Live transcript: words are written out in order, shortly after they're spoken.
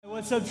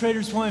What's up,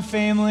 Traders Point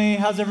family?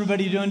 How's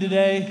everybody doing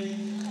today?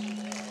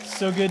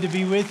 So good to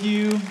be with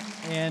you,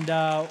 and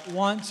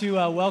want to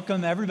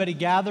welcome everybody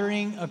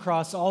gathering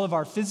across all of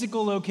our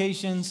physical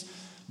locations.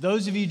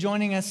 Those of you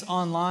joining us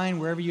online,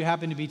 wherever you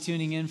happen to be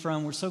tuning in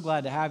from, we're so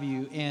glad to have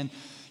you. And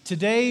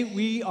today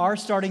we are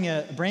starting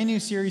a brand new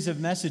series of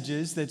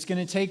messages that's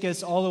going to take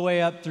us all the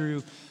way up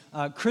through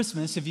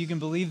Christmas, if you can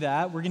believe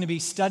that. We're going to be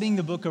studying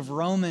the book of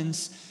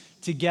Romans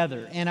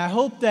together. And I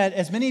hope that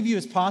as many of you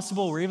as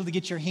possible were able to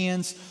get your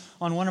hands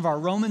on one of our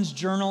Romans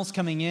journals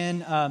coming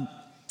in.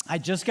 I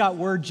just got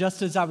word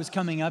just as I was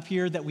coming up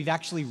here that we've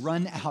actually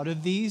run out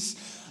of these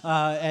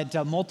at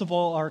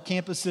multiple our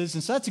campuses.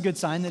 And so that's a good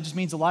sign. That just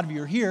means a lot of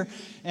you are here.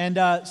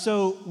 And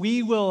so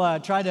we will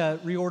try to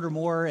reorder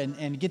more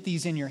and get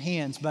these in your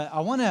hands. But I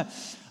want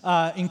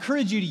to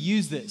encourage you to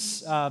use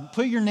this.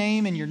 Put your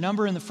name and your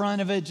number in the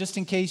front of it just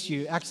in case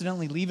you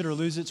accidentally leave it or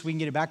lose it so we can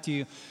get it back to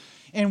you.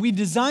 And we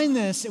designed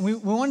this, and we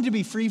wanted to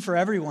be free for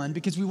everyone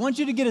because we want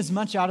you to get as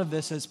much out of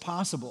this as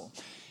possible.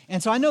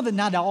 And so I know that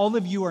not all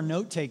of you are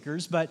note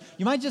takers, but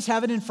you might just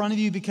have it in front of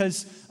you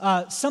because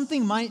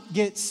something might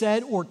get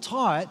said or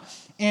taught.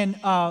 And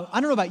I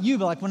don't know about you,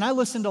 but like when I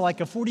listen to like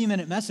a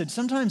 40-minute message,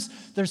 sometimes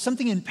there's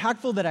something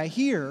impactful that I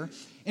hear,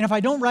 and if I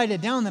don't write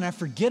it down, then I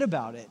forget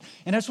about it.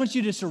 And I just want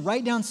you just to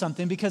write down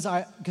something because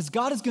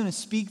God is going to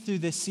speak through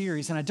this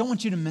series, and I don't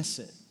want you to miss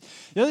it.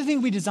 The other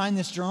thing we designed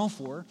this journal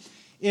for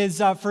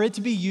is for it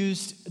to be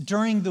used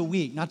during the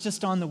week, not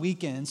just on the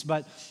weekends,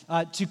 but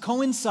to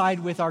coincide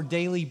with our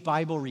daily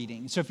Bible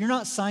reading. So if you're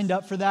not signed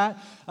up for that,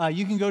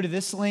 you can go to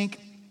this link,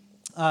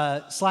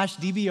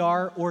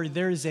 /DBR, or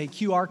there is a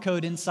QR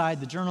code inside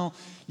the journal.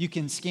 You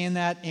can scan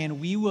that, and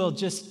we will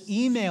just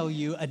email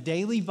you a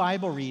daily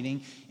Bible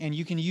reading, and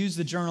you can use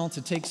the journal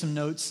to take some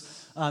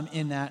notes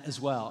in that as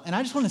well. And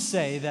I just want to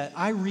say that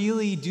I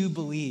really do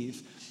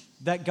believe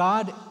that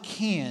God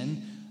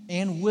can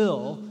and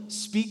will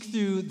speak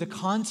through the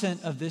content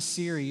of this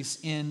series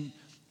in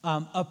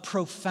a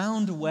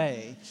profound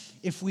way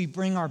if we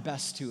bring our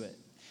best to it.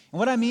 And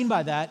what I mean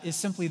by that is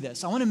simply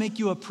this. I want to make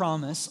you a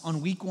promise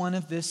on week 1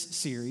 of this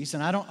series,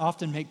 and I don't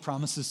often make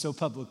promises so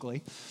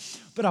publicly,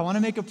 but I want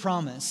to make a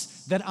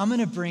promise that I'm going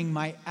to bring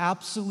my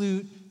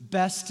absolute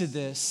best to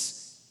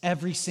this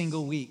every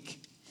single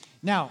week.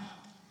 Now,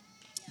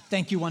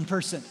 thank you, one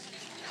person.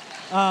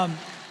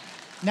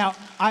 Now,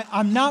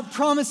 I'm not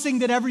promising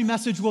that every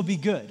message will be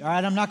good, all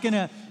right? I'm not going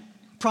to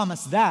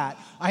promise that.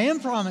 I am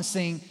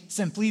promising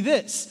simply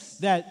this,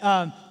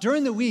 that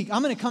during the week,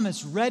 I'm going to come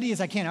as ready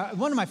as I can.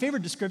 One of my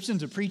favorite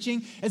descriptions of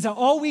preaching is that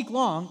all week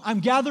long, I'm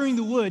gathering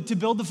the wood to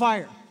build the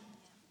fire.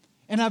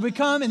 And I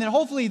become, and then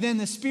hopefully then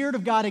the Spirit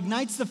of God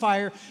ignites the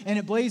fire and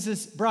it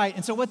blazes bright.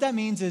 And so what that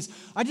means is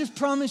I just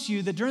promise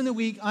you that during the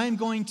week, I am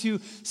going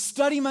to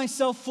study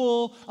myself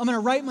full, I'm going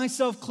to write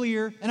myself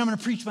clear, and I'm going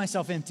to preach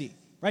myself empty.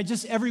 Right,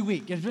 just every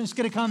week. It's just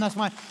going to come. That's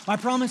my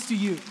promise to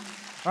you.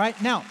 All right,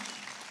 now,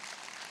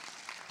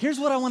 here's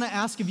what I want to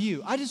ask of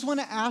you. I just want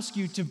to ask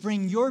you to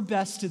bring your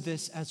best to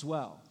this as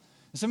well.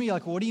 And some of you are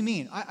like, well, what do you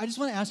mean? I just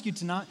want to ask you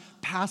to not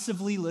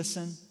passively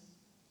listen.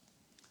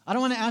 I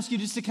don't want to ask you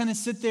just to kind of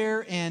sit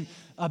there and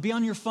be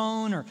on your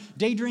phone or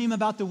daydream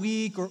about the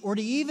week or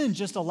to even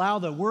just allow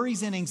the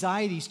worries and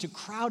anxieties to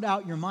crowd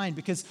out your mind,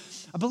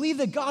 because I believe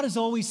that God is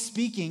always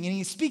speaking, and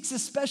He speaks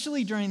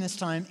especially during this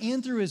time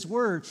and through His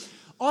Word.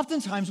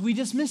 Oftentimes, we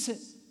just miss it.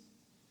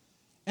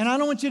 And I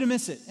don't want you to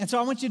miss it. And so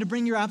I want you to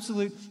bring your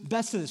absolute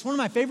best to this. One of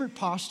my favorite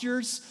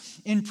postures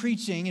in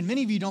preaching, and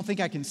many of you don't think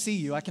I can see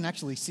you. I can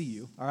actually see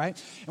you, all right?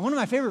 And one of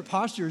my favorite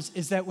postures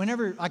is that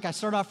whenever, like, I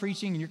start off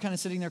preaching and you're kind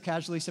of sitting there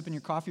casually sipping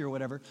your coffee or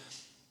whatever,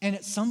 and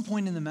at some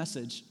point in the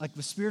message, like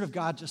the Spirit of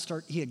God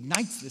He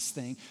ignites this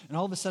thing, and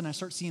all of a sudden I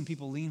start seeing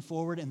people lean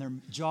forward and their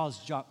jaws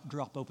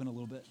drop open a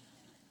little bit.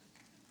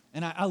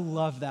 And I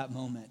love that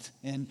moment,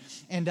 and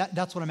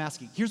that's what I'm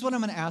asking. Here's what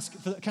I'm going to ask.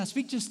 Can I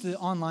speak just to the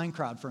online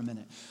crowd for a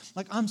minute?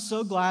 Like, I'm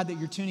so glad that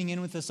you're tuning in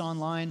with us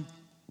online.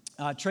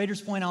 Traders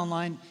Point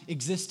Online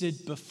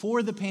existed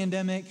before the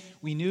pandemic.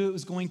 We knew it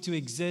was going to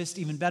exist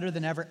even better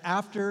than ever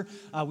after.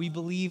 We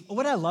believe,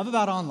 what I love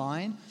about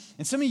online,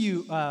 and some of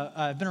you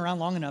have been around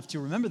long enough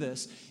to remember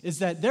this, is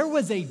that there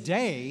was a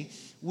day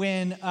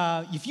when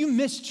if you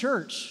missed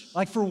church,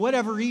 like for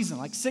whatever reason,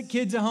 like sick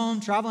kids at home,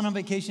 traveling on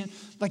vacation,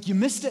 like you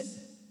missed it.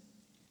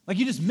 Like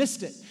you just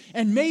missed it.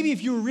 And maybe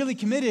if you were really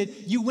committed,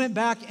 you went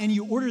back and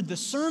you ordered the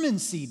sermon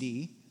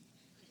CD.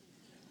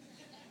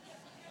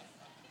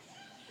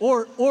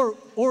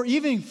 Or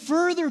even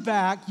further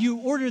back, you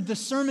ordered the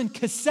sermon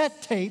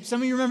cassette tape.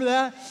 Some of you remember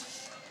that?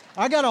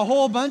 I got a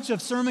whole bunch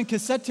of sermon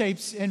cassette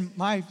tapes in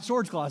my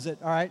storage closet.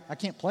 All right, I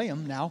can't play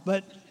them now,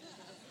 but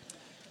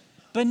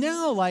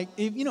now, like,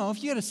 if you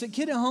got a sick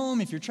kid at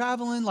home, if you're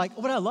traveling, like,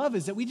 what I love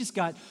is that we just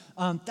got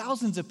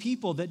thousands of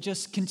people that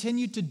just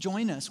continue to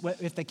join us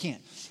if they can.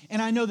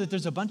 And I know that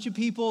there's a bunch of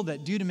people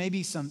that due to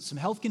maybe some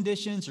health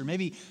conditions, or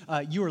maybe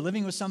you are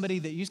living with somebody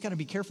that you just got to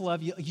be careful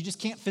of, you just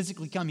can't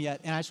physically come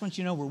yet. And I just want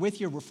you to know we're with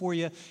you, we're for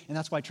you, and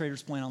that's why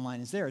Traders Point Online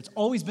is there. It's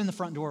always been the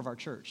front door of our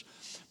church.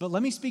 But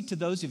let me speak to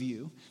those of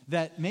you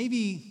that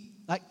maybe,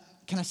 like,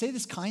 can I say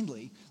this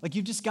kindly? Like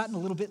you've just gotten a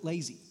little bit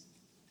lazy.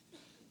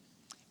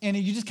 And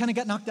you just kind of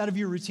got knocked out of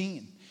your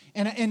routine.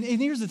 And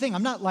here's the thing,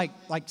 I'm not like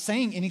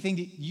saying anything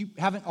that you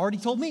haven't already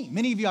told me.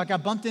 Many of you, like I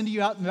bumped into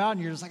you out and about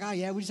and you're just like, oh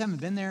yeah, we just haven't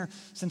been there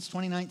since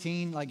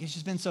 2019. Like it's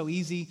just been so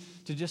easy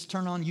to just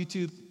turn on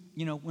YouTube,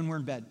 when we're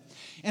in bed.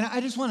 And I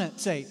just want to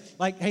say,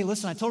 like, hey,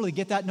 listen, I totally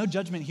get that. No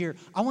judgment here.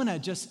 I want to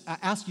just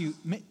ask you,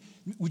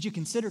 would you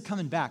consider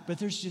coming back? But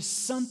there's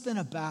just something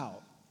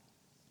about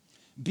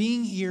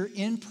being here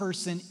in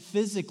person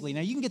physically.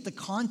 Now, you can get the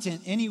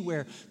content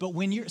anywhere, but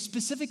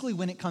specifically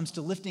when it comes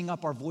to lifting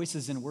up our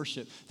voices in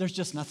worship, there's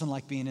just nothing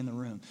like being in the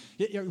room.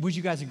 Would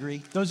you guys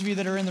agree? Those of you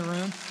that are in the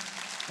room?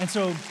 And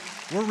so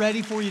we're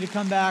ready for you to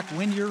come back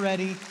when you're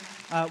ready.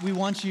 We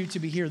want you to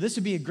be here. This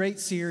would be a great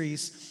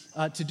series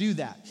to do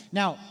that.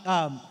 Now,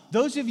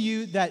 those of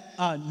you that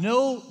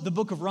know the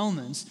book of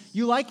Romans,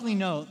 you likely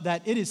know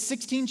that it is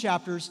 16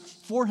 chapters,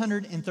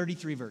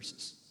 433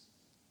 verses.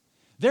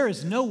 There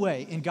is no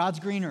way in God's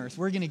green earth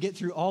we're going to get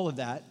through all of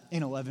that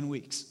in 11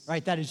 weeks,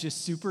 right? That is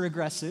just super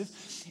aggressive,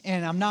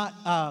 and I'm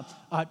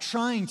not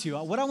trying to.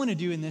 What I want to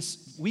do in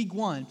this week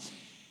one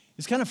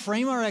is kind of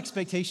frame our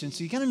expectations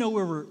so you kind of know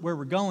where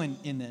we're going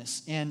in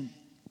this. And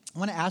I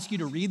want to ask you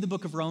to read the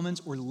book of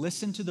Romans or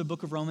listen to the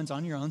book of Romans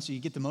on your own so you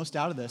get the most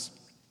out of this.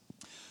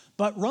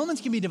 But Romans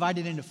can be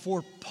divided into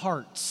 4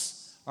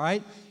 parts, all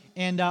right?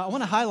 And I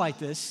want to highlight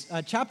this.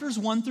 Chapters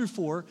 1 through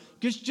 4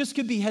 just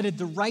could be headed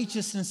the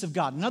righteousness of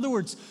God. In other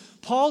words,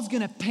 Paul's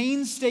going to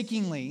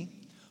painstakingly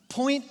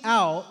point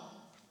out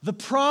the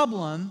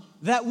problem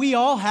that we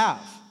all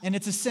have. And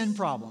it's a sin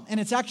problem. And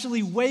it's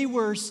actually way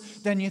worse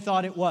than you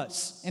thought it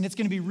was. And it's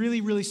going to be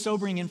really, really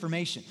sobering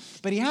information.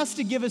 But he has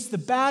to give us the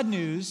bad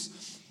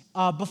news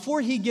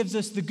before he gives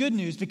us the good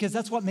news, because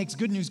that's what makes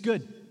good news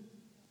good.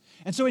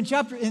 And so in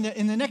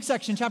the next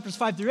section, chapters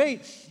 5 through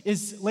 8,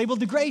 is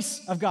labeled the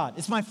grace of God.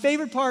 It's my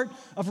favorite part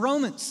of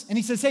Romans. And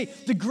he says, hey,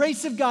 the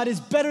grace of God is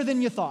better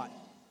than you thought.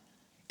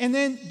 And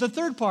then the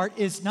third part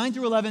is 9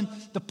 through 11,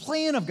 the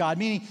plan of God,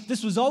 meaning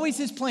this was always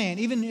his plan.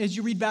 Even as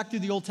you read back through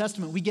the Old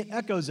Testament, we get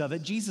echoes of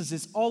it. Jesus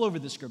is all over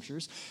the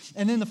scriptures.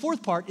 And then the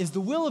fourth part is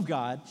the will of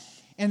God.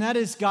 And that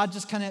is God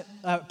just kind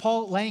of,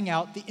 Paul laying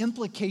out the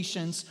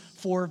implications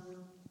for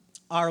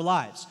our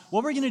lives.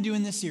 What we're going to do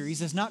in this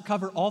series is not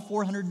cover all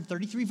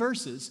 433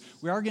 verses.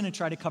 We are going to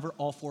try to cover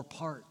all 4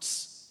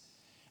 parts.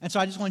 And so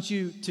I just want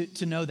you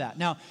to know that.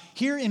 Now,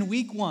 here in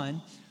week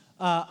 1,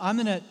 I'm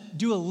going to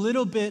do a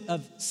little bit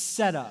of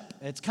setup.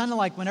 It's kind of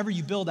like whenever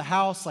you build a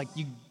house, like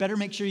you better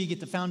make sure you get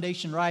the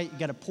foundation right. You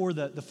got to pour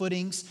the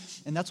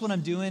footings. And that's what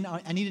I'm doing.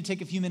 I need to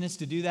take a few minutes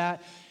to do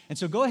that. And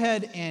so go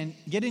ahead and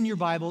get in your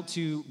Bible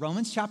to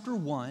Romans chapter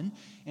 1,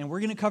 and we're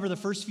going to cover the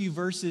first few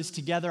verses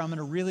together. I'm going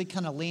to really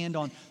kind of land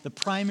on the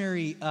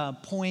primary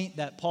point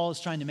that Paul is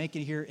trying to make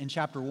it here in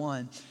chapter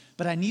 1,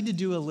 but I need to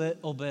do a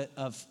little bit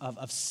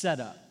of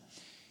setup.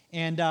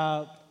 And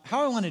how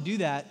I want to do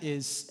that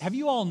is, have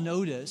you all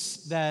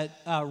noticed that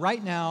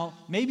right now,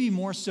 maybe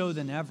more so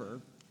than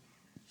ever,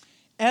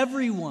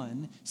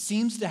 everyone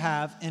seems to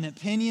have an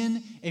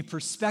opinion, a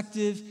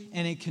perspective,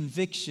 and a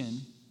conviction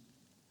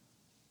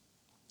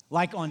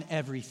like on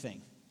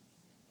everything.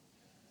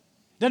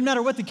 Doesn't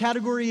matter what the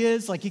category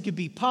is, like it could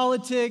be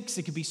politics,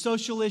 it could be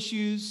social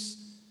issues,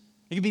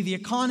 it could be the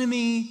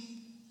economy,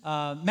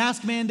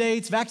 mask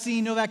mandates,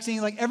 vaccine, no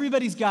vaccine, like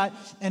everybody's got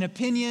an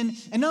opinion,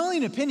 and not only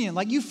an opinion,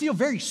 like you feel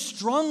very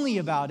strongly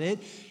about it,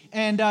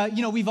 and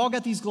we've all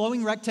got these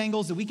glowing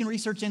rectangles that we can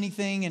research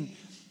anything,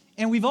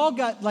 and we've all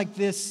got like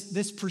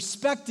this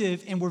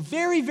perspective, and we're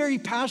very, very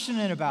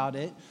passionate about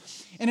it,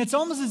 and it's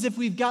almost as if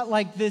we've got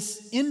like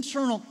this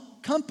internal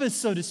compass,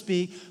 so to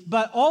speak,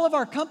 but all of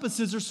our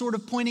compasses are sort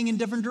of pointing in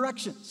different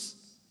directions.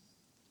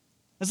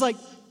 It's like,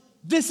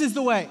 this is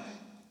the way.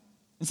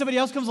 And somebody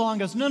else comes along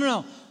and goes,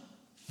 no,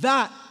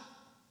 that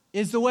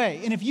is the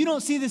way. And if you don't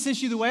see this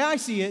issue the way I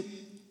see it,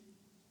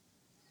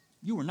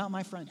 you are not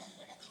my friend.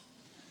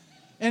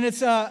 And it's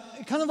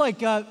kind of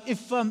like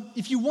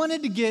if you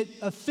wanted to get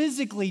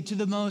physically to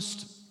the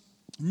most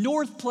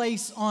north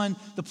place on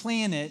the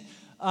planet,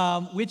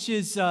 which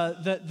is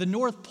the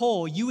North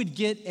Pole, you would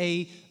get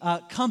a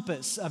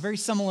compass, very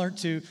similar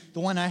to the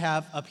one I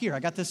have up here. I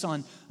got this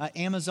on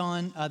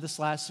Amazon this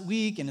last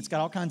week, and it's got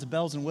all kinds of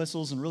bells and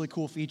whistles and really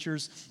cool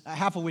features,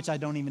 half of which I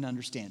don't even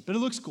understand, but it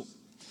looks cool.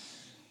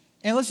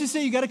 And let's just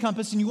say you got a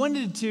compass and you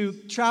wanted to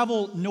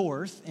travel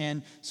north,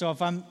 and so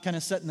if I'm kind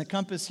of setting the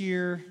compass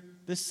here,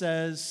 this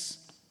says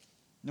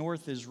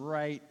north is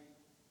right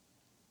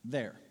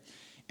there.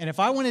 And if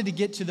I wanted to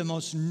get to the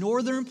most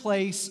northern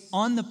place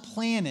on the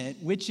planet,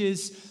 which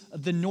is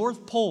the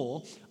North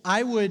Pole,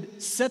 I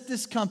would set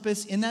this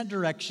compass in that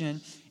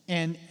direction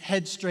and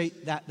head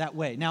straight that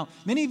way. Now,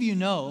 many of you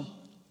know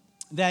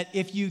that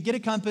if you get a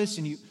compass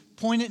and you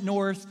point it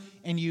north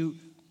and you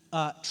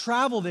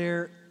travel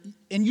there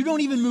and you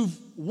don't even move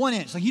 1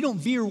 inch, like you don't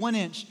veer 1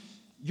 inch,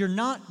 you're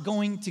not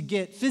going to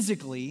get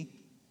physically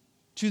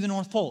to the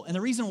North Pole. And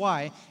the reason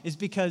why is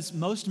because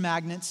most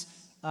magnets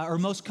or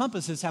most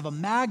compasses have a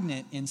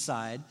magnet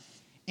inside,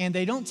 And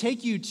they don't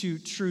take you to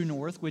true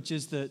north, which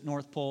is the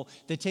North Pole.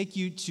 They take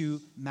you to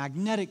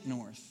magnetic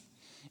north.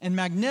 And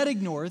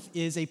magnetic north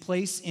is a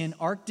place in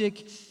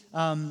Arctic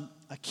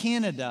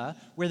Canada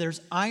where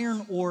there's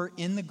iron ore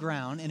in the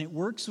ground, and it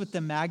works with the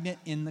magnet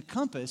in the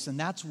compass, and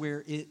that's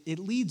where it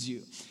leads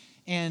you.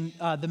 And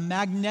the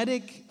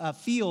magnetic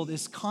field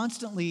is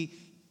constantly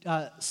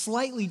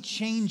slightly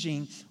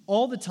changing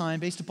all the time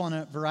based upon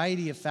a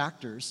variety of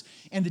factors.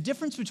 And the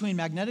difference between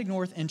magnetic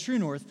north and true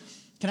north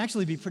can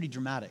actually be pretty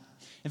dramatic.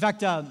 In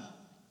fact, I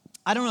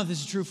don't know if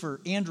this is true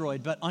for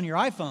Android, but on your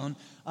iPhone,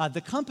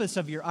 the compass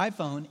of your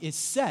iPhone is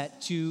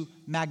set to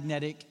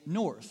magnetic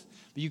north.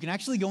 But you can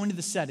actually go into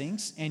the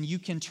settings, and you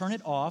can turn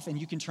it off, and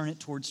you can turn it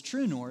towards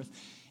true north.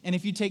 And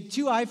if you take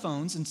two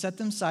iPhones and set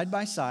them side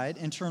by side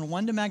and turn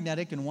one to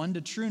magnetic and one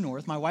to true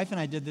north, my wife and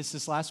I did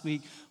this last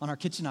week on our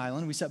kitchen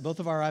island. We set both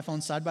of our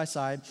iPhones side by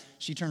side.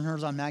 She turned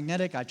hers on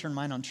magnetic, I turned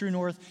mine on true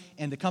north,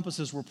 and the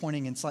compasses were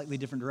pointing in slightly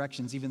different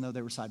directions, even though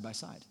they were side by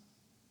side.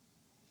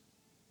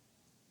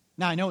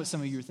 Now, I know what some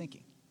of you are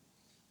thinking.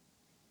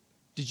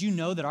 Did you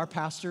know that our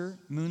pastor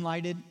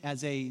moonlighted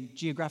as a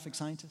geographic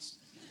scientist?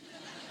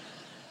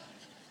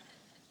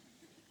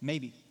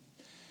 Maybe.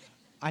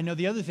 I know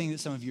the other thing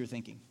that some of you are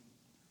thinking.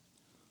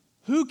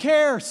 Who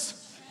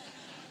cares?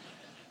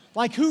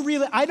 Like, who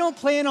really? I don't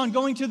plan on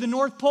going to the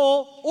North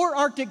Pole or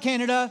Arctic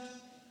Canada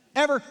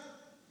ever.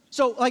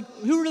 So, like,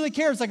 who really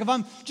cares? Like, if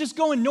I'm just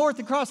going north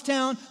across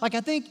town, like,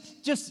 I think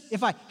just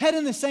if I head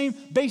in the same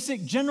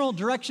basic general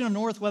direction of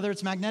north, whether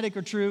it's magnetic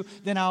or true,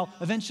 then I'll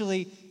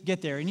eventually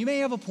get there. And you may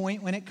have a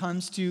point when it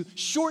comes to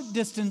short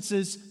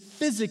distances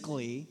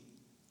physically,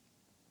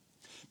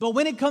 but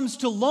when it comes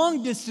to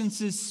long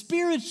distances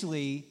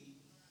spiritually,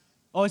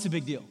 oh, it's a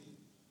big deal.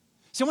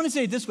 So I want to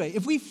say it this way.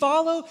 If we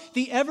follow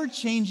the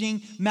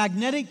ever-changing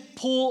magnetic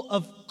pole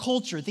of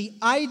culture, the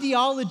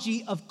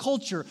ideology of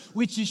culture,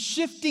 which is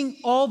shifting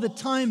all the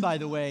time, by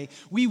the way,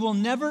 we will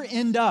never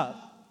end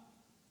up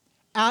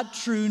at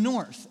true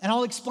north. And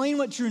I'll explain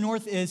what true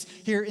north is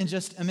here in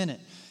just a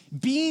minute.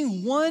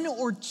 Being 1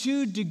 or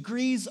 2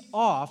 degrees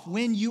off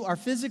when you are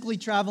physically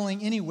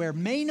traveling anywhere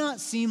may not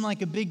seem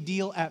like a big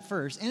deal at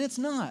first, and it's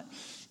not.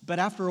 But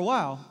after a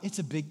while, it's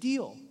a big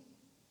deal.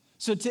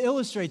 So to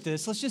illustrate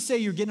this, let's just say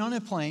you're getting on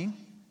a plane,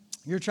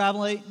 you're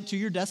traveling to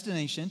your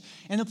destination,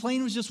 and the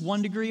plane was just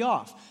 1 degree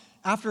off.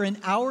 After an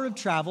hour of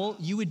travel,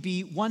 you would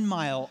be 1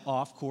 mile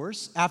off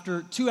course.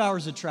 After 2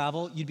 hours of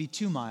travel, you'd be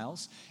 2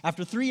 miles.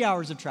 After 3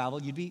 hours of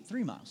travel, you'd be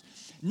 3 miles.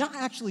 Not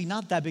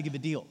that big of a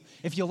deal.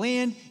 If you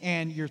land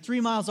and you're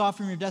 3 miles off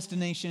from your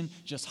destination,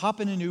 just hop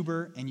in an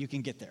Uber and you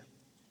can get there.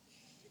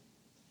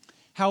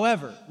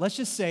 However, let's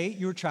just say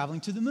you were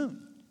traveling to the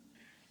moon.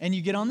 And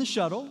you get on the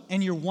shuttle,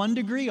 and you're 1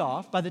 degree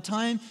off. By the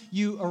time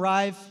you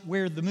arrive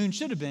where the moon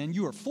should have been,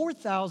 you are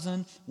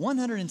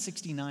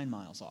 4,169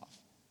 miles off.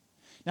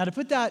 Now, to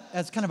put that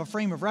as kind of a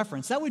frame of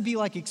reference, that would be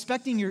like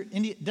expecting your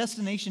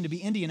destination to be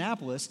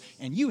Indianapolis,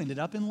 and you ended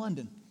up in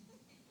London.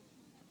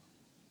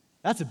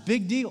 That's a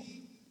big deal.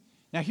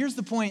 Now, here's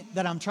the point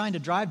that I'm trying to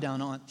drive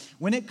down on.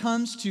 When it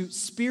comes to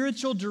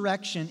spiritual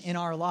direction in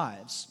our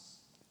lives,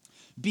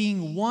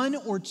 being 1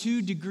 or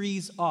 2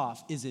 degrees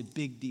off is a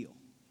big deal.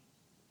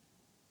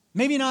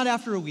 Maybe not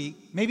after a week,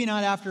 maybe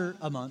not after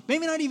a month,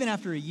 maybe not even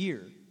after a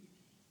year.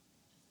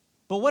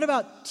 But what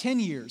about 10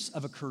 years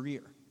of a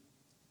career?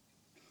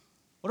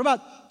 What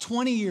about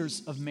 20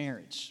 years of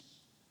marriage?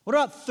 What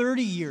about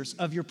 30 years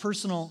of your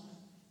personal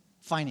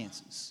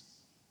finances?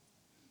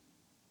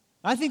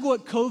 I think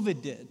what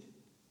COVID did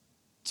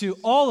to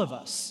all of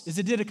us is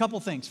it did a couple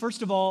things.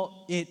 First of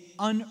all, it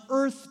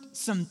unearthed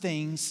some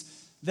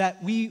things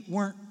that we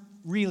weren't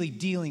really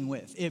dealing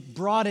with. It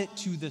brought it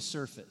to the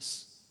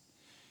surface.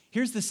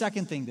 Here's the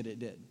second thing that it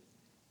did.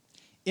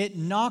 It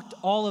knocked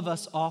all of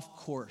us off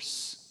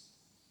course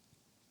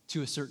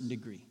to a certain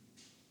degree.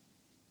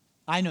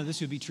 I know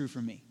this would be true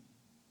for me.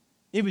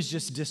 It was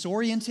just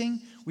disorienting.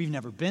 We've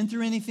never been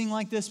through anything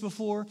like this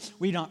before.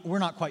 We're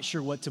not quite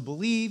sure what to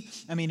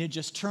believe. I mean, it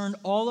just turned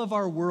all of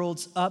our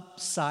worlds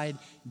upside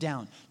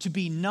down. To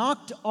be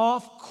knocked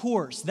off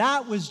course,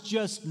 that was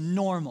just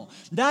normal.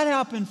 That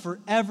happened for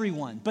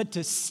everyone. But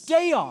to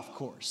stay off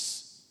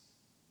course,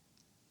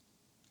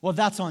 well,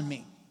 that's on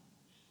me.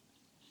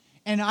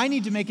 And I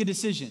need to make a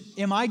decision.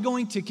 Am I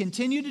going to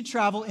continue to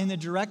travel in the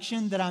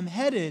direction that I'm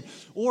headed,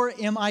 or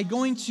am I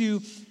going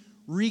to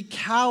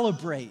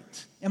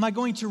recalibrate? Am I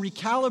going to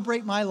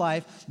recalibrate my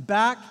life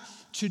back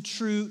to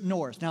true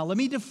north? Now, let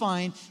me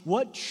define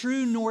what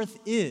true north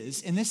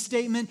is. And this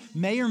statement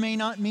may or may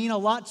not mean a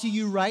lot to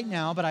you right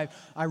now, but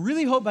I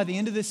really hope by the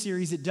end of this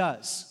series it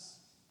does.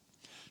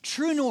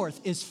 True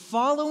north is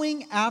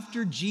following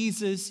after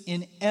Jesus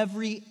in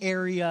every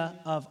area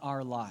of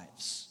our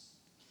lives.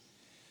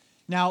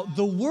 Now,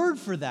 the word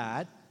for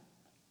that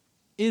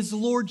is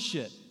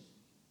lordship.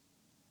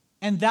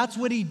 And that's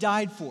what he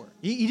died for.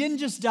 He didn't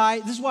just die.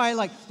 This is why,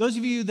 like, those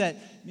of you that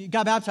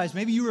got baptized,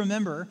 maybe you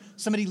remember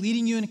somebody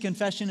leading you in a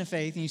confession of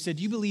faith, and you said,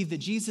 you believe that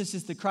Jesus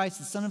is the Christ,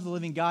 the Son of the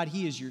living God.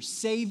 He is your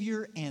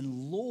Savior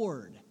and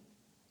Lord.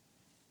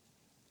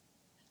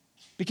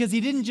 Because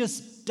he didn't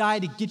just die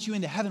to get you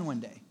into heaven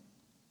one day.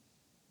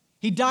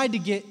 He died to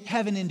get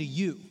heaven into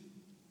you.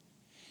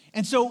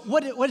 And so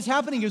what is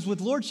happening is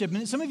with lordship,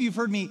 and some of you have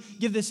heard me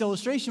give this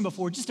illustration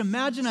before. Just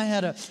imagine I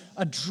had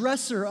a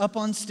dresser up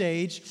on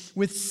stage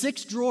with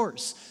 6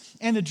 drawers.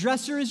 And the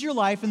dresser is your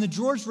life, and the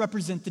drawers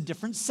represent the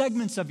different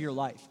segments of your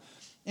life.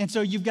 And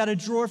so you've got a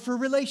drawer for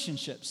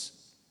relationships,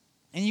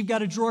 and you've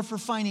got a drawer for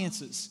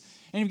finances,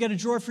 and you've got a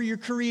drawer for your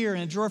career,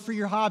 and a drawer for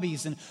your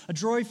hobbies, and a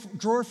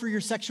drawer for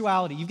your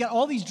sexuality. You've got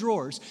all these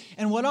drawers.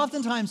 And what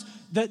oftentimes,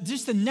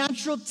 just the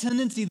natural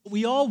tendency that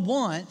we all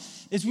want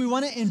is we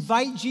want to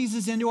invite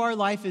Jesus into our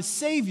life as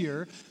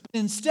Savior. But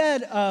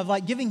instead of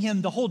like giving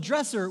him the whole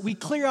dresser, we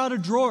clear out a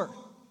drawer.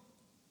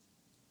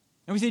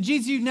 And we say,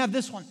 Jesus, you can have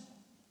this one.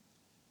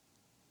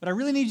 But I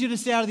really need you to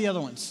stay out of the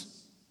other ones.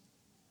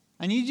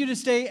 I need you to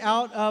stay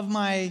out of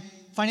my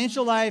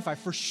financial life. I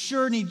for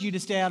sure need you to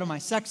stay out of my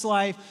sex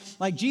life.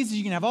 Like, Jesus,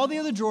 you can have all the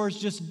other drawers,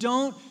 just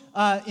don't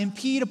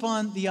impede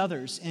upon the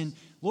others. And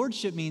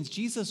lordship means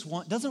Jesus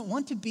doesn't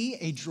want to be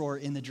a drawer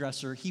in the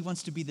dresser. He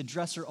wants to be the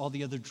dresser all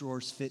the other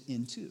drawers fit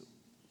into.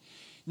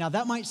 Now,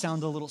 that might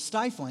sound a little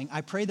stifling. I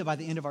pray that by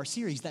the end of our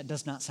series, that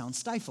does not sound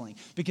stifling,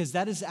 because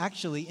that is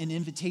actually an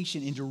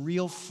invitation into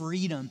real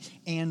freedom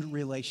and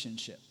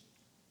relationship.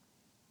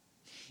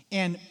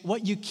 And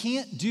what you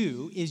can't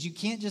do is you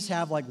can't just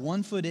have like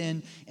one foot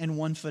in and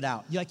one foot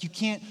out. You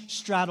can't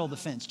straddle the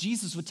fence.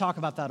 Jesus would talk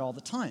about that all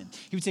the time.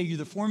 He would say, you're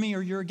either for me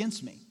or you're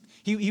against me.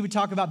 He would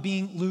talk about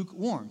being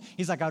lukewarm.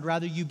 He's like, I'd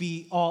rather you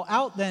be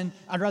all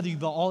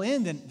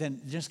in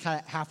than just kind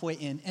of halfway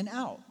in and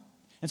out.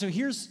 And so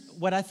here's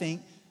what I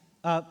think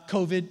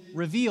COVID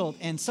revealed.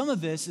 And some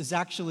of this is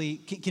actually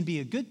can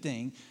be a good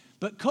thing.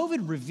 But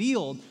COVID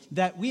revealed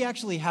that we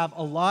actually have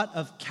a lot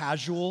of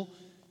casual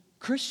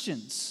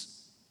Christians.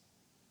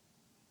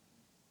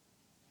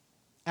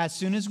 As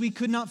soon as we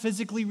could not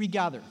physically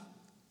regather,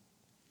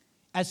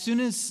 as soon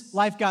as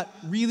life got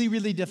really,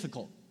 really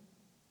difficult,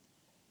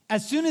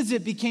 as soon as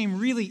it became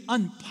really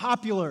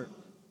unpopular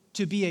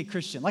to be a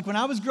Christian. Like when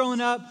I was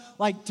growing up,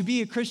 like to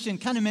be a Christian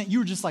kind of meant you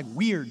were just like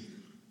weird.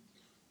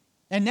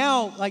 And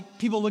now like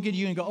people look at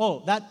you and go,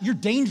 oh, you're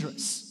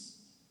dangerous.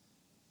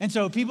 And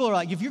so people are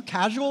like, if you're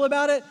casual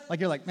about it,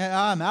 like you're like, man,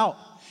 I'm out.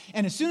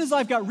 And as soon as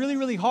life got really,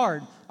 really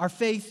hard, our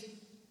faith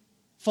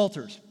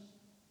faltered.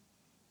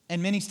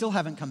 And many still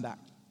haven't come back.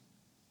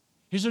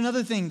 Here's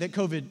another thing that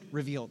COVID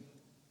revealed.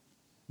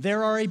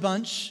 There are a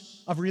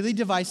bunch of really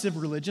divisive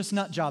religious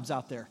nut jobs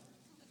out there.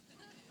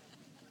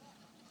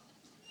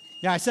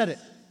 Yeah, I said it.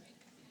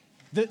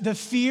 The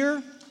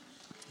fear,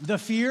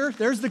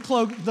 there's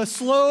the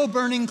slow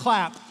burning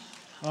clap.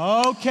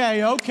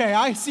 Okay,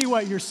 I see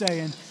what you're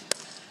saying.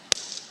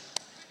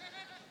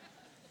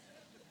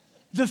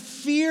 The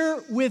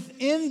fear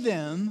within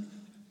them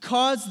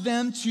caused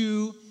them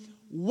to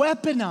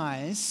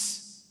weaponize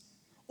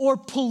or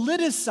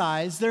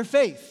politicize their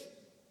faith.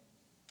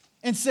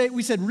 And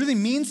we said really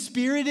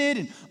mean-spirited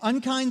and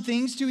unkind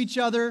things to each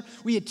other.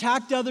 We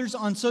attacked others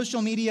on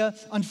social media,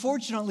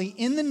 unfortunately,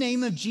 in the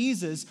name of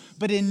Jesus,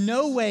 but in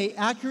no way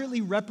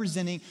accurately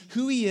representing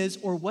who he is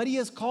or what he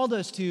has called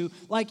us to,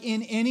 like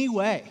in any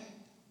way.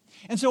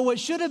 And so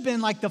what should have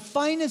been like the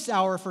finest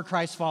hour for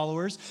Christ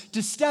followers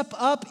to step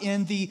up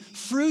in the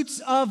fruits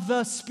of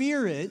the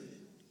Spirit,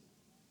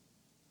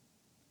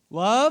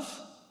 love,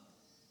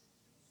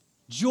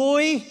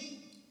 joy,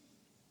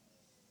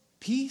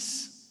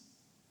 peace,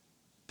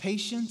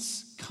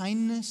 patience,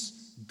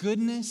 kindness,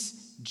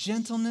 goodness,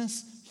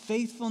 gentleness,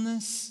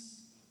 faithfulness,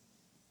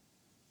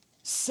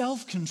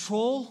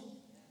 self-control.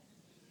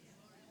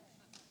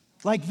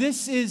 Like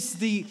this is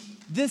the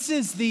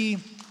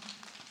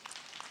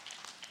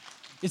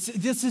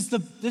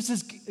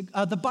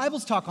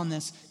Bible's talk on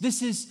this.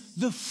 This is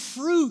the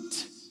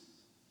fruit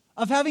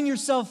of having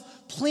yourself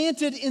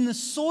planted in the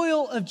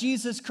soil of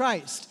Jesus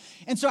Christ.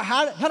 And so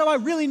how do I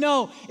really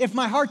know if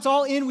my heart's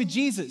all in with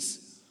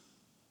Jesus?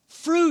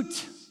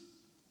 Fruit.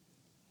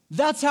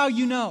 That's how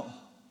you know.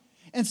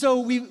 And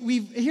so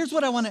here's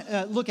what I want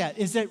to look at,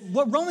 is that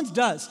what Romans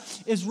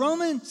does is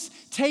Romans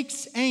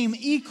takes aim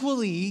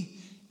equally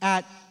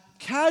at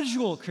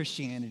casual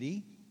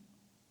Christianity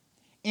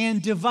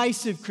and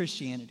divisive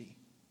Christianity,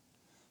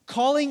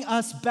 calling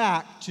us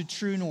back to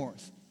true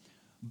north.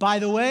 By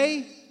the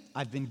way,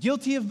 I've been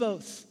guilty of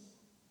both.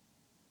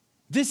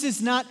 This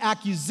is not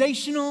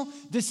accusational,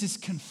 this is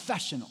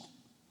confessional.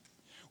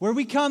 Where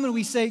we come and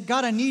we say,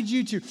 God, I need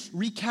you to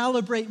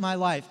recalibrate my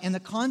life. And the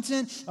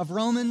content of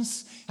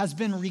Romans has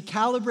been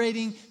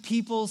recalibrating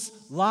people's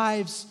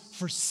lives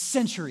for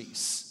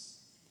centuries.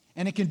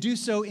 And it can do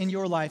so in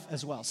your life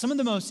as well. Some of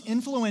the most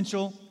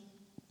influential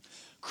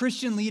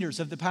Christian leaders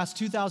of the past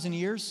 2,000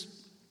 years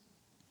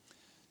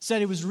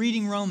said it was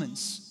reading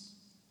Romans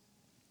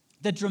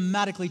that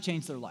dramatically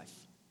changed their life.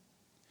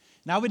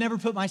 Now, I would never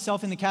put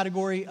myself in the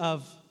category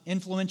of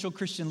influential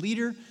Christian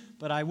leader,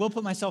 but I will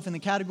put myself in the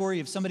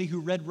category of somebody who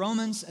read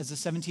Romans as a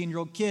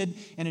 17-year-old kid,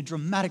 and it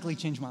dramatically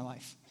changed my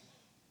life.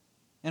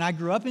 And I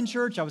grew up in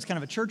church. I was kind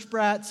of a church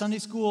brat, Sunday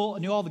school. I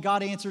knew all the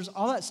God answers,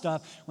 all that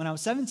stuff. When I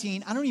was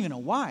 17, I don't even know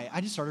why.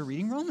 I just started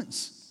reading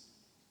Romans.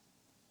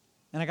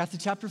 And I got to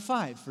chapter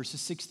 5,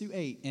 verses 6 through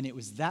 8. And it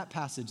was that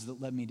passage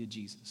that led me to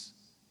Jesus.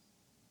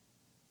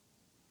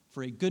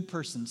 For a good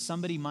person,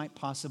 somebody might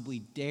possibly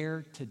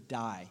dare to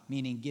die,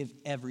 meaning give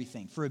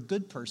everything. For a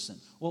good person.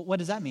 Well, what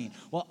does that mean?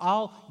 Well,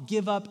 I'll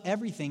give up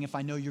everything if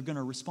I know you're going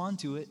to respond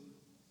to it.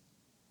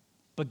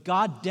 But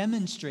God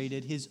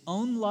demonstrated his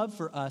own love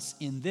for us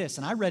in this.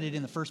 And I read it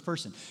in the first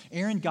person.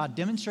 Aaron, God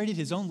demonstrated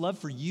his own love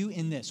for you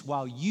in this.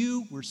 While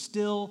you were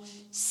still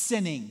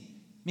sinning,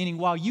 meaning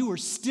while you were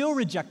still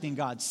rejecting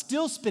God,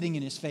 still spitting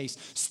in his face,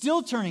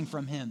 still turning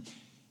from him,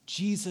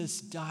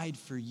 Jesus died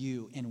for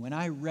you. And when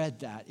I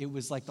read that, it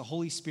was like the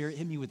Holy Spirit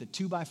hit me with a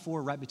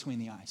 2x4 right between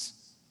the eyes.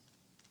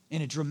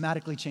 And it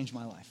dramatically changed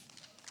my life.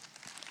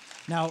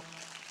 Now,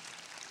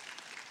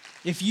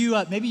 if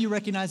you, maybe you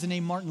recognize the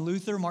name Martin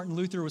Luther. Martin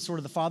Luther was sort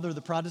of the father of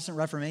the Protestant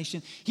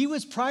Reformation. He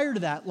was prior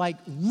to that like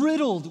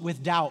riddled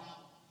with doubt.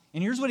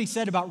 And here's what he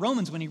said about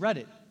Romans when he read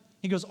it.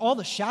 He goes, all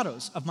the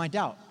shadows of my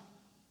doubt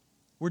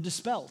were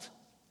dispelled.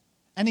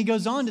 And he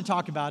goes on to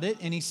talk about it,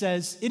 and he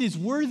says, it is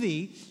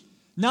worthy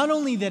not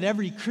only that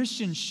every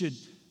Christian should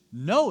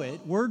know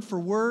it word for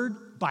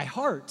word by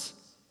heart,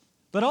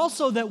 but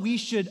also that we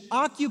should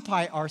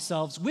occupy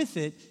ourselves with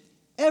it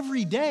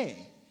every day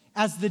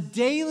as the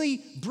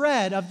daily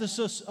bread of the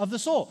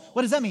soul.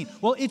 What does that mean?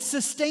 Well, it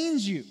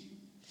sustains you.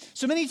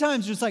 So many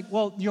times it's like,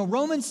 well,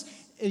 Romans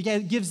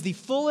gives the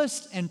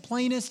fullest and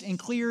plainest and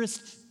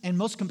clearest and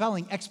most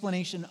compelling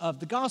explanation of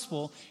the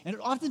gospel. And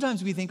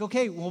oftentimes we think,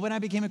 okay, well, when I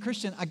became a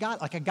Christian, I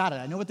got it.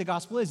 I know what the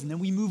gospel is. And then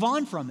we move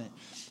on from it.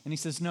 And he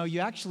says, no,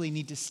 you actually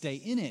need to stay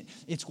in it.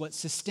 It's what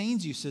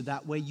sustains you so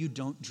that way you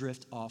don't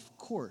drift off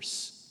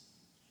course.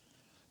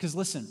 Because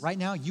listen, right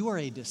now you are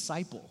a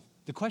disciple.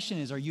 The question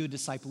is, are you a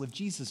disciple of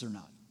Jesus or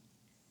not?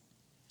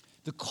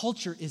 The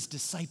culture is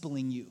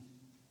discipling you.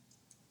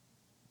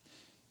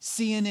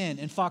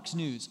 CNN and Fox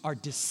News are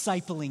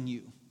discipling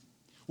you.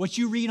 What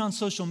you read on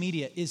social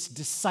media is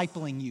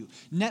discipling you.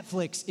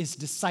 Netflix is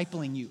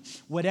discipling you.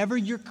 Whatever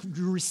you're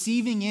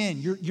receiving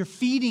in, you're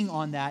feeding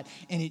on that,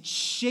 and it's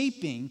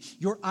shaping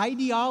your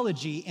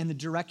ideology and the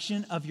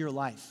direction of your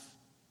life.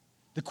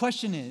 The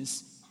question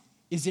is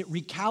it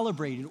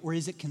recalibrated or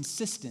is it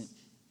consistent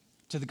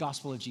to the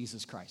gospel of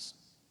Jesus Christ?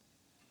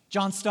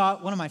 John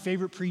Stott, one of my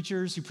favorite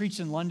preachers who preached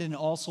in London at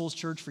All Souls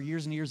Church for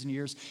years and years and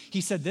years,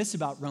 he said this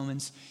about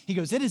Romans. He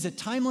goes, it is a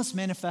timeless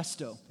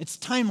manifesto. It's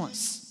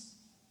timeless,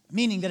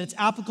 meaning that it's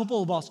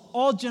applicable across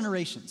all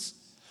generations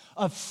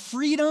of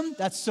freedom.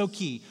 That's so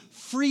key.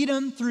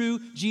 Freedom through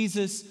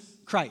Jesus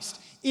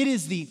Christ. It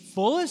is the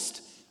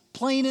fullest,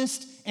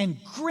 plainest,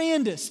 and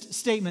grandest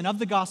statement of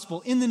the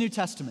gospel in the New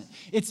Testament.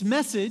 Its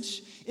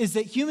message is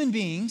that human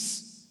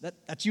beings,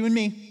 that's you and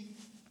me,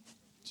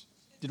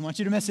 didn't want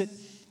you to miss it,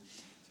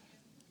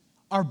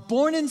 are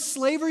born in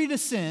slavery to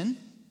sin,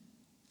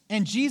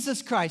 and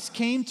Jesus Christ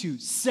came to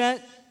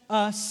set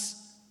us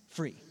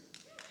free.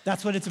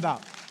 That's what it's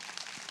about.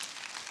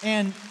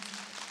 And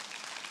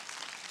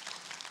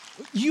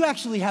you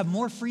actually have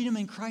more freedom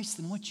in Christ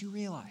than what you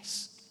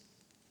realize.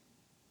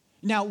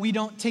 Now, we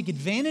don't take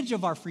advantage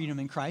of our freedom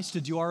in Christ to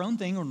do our own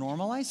thing or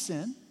normalize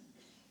sin.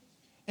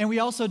 And we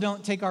also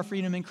don't take our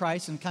freedom in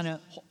Christ and kind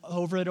of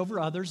hover it over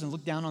others and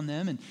look down on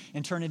them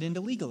and turn it into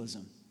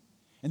legalism.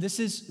 And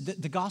this is,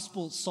 the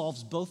gospel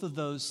solves both of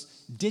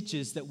those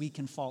ditches that we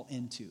can fall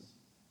into.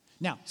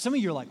 Now, some of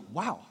you are like,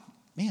 wow,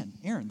 man,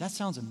 Aaron, that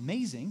sounds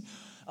amazing.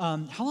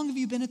 How long have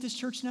you been at this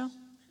church now?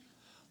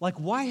 Like,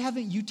 why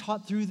haven't you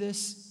taught through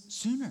this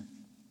sooner?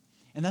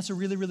 And that's a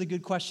really, really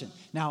good question.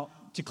 Now,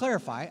 to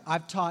clarify,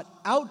 I've taught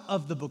out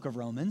of the book of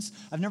Romans.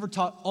 I've never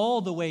taught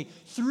all the way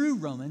through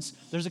Romans.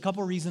 There's a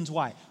couple reasons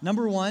why.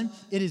 Number one,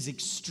 it is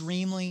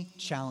extremely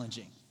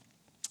challenging.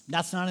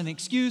 That's not an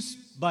excuse,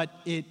 but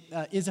it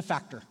is a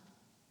factor.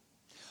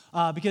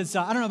 Because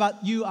I don't know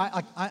about you,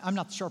 I'm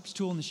not the sharpest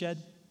tool in the shed,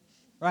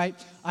 right?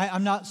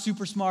 I'm not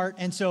super smart,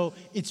 and so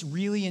it's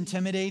really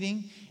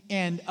intimidating.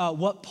 And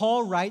what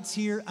Paul writes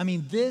here, I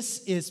mean,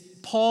 this is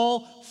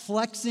Paul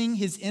flexing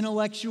his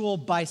intellectual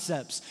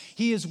biceps.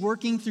 He is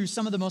working through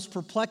some of the most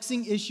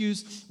perplexing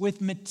issues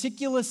with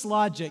meticulous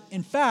logic.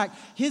 In fact,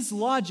 his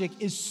logic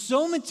is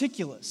so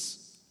meticulous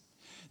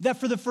that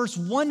for the first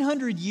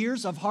 100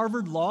 years of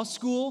Harvard Law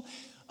School,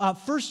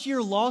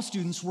 first-year law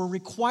students were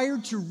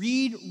required to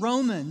read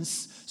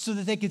Romans so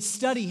that they could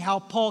study how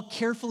Paul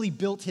carefully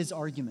built his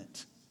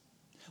argument.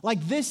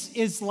 Like, this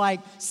is like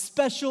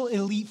special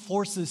elite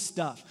forces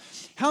stuff.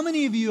 How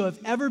many of you have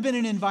ever been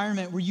in an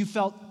environment where you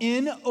felt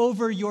in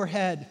over your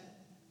head?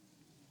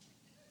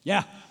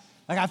 Yeah,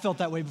 like I felt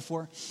that way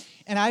before.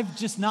 And I've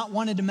just not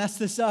wanted to mess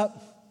this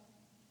up.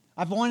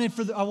 I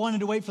wanted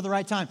to wait for the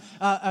right time.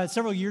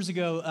 Several years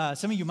ago,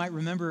 some of you might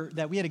remember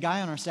that we had a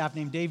guy on our staff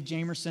named Dave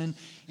Jamerson,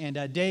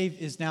 and Dave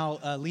is now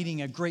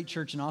leading a great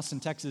church in Austin,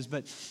 Texas.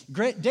 But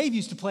Dave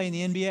used to play in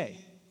the NBA.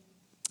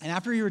 And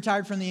after he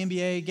retired from the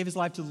NBA, gave his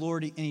life to the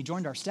Lord, and he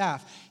joined our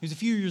staff. He was a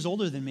few years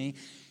older than me.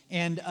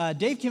 And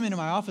Dave came into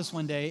my office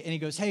one day, and he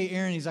goes, hey,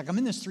 Aaron, he's like, I'm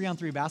in this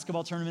 3-on-3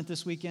 basketball tournament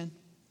this weekend.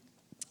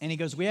 And he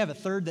goes, we have a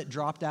third that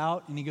dropped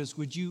out. And he goes,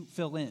 would you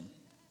fill in?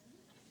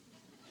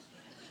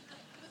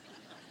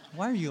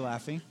 Why are you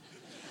laughing?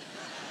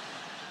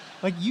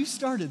 Like, you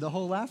started the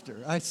whole laughter.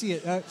 I see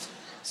it.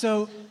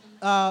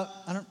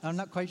 I'm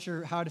not quite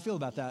sure how to feel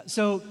about that.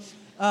 So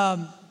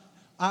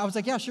I was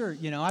like, yeah, sure.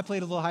 I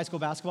played a little high school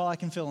basketball. I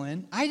can fill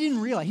in. I didn't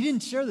realize, he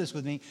didn't share this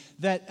with me,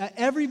 that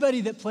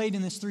everybody that played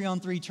in this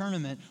 3-on-3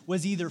 tournament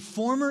was either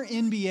former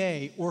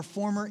NBA or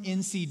former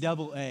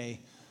NCAA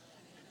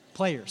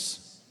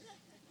players.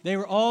 They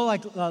were all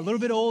like a little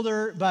bit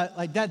older, but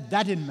like that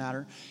didn't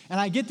matter. And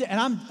I get to, and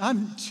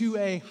I'm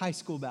 2A high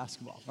school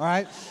basketball, all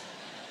right?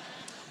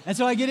 And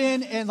so I get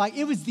in, and like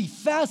it was the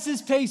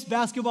fastest paced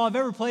basketball I've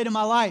ever played in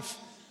my life.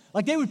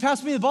 Like they would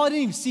pass me the ball, I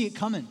didn't even see it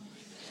coming.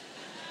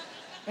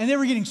 And they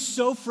were getting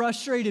so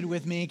frustrated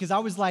with me because I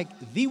was like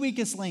the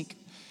weakest link.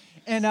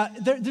 And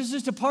there's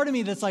just a part of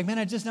me that's like, man,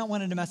 I just not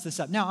wanted to mess this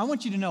up. Now, I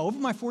want you to know, over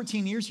my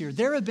 14 years here,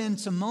 there have been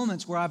some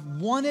moments where I've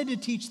wanted to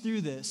teach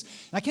through this.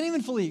 And I can't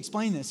even fully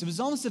explain this. It was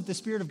almost as if the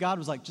Spirit of God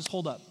was like, just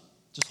hold up.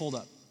 Just hold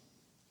up.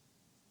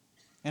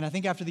 And I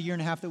think after the 1.5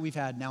 years that we've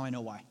had, now I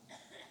know why.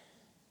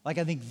 Like,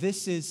 I think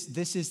this is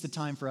the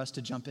time for us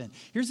to jump in.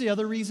 Here's the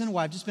other reason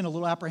why I've just been a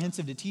little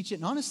apprehensive to teach it.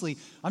 And honestly,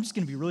 I'm just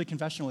going to be really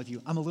confessional with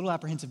you. I'm a little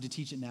apprehensive to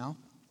teach it now.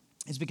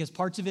 Is because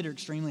parts of it are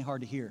extremely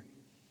hard to hear.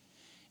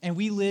 And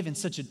we live in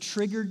such a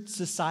triggered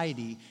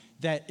society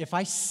that if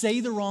I say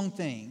the wrong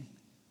thing,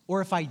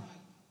 or if I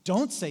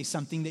don't say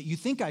something that you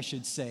think I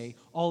should say,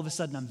 all of a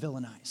sudden I'm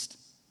villainized.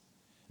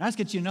 And I just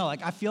get you to know,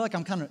 like, I feel like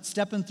I'm kind of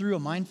stepping through a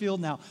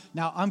minefield. Now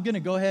I'm going to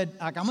go ahead,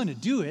 like, I'm going to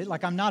do it.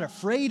 Like, I'm not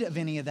afraid of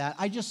any of that.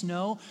 I just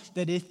know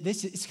that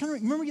it's kind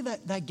of, remember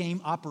that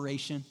game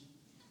Operation?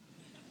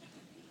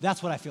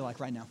 That's what I feel like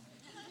right now.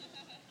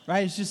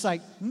 Right? It's just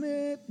like,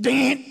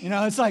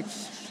 it's like,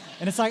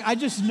 and it's like, I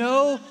just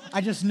know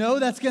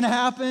that's going to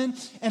happen.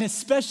 And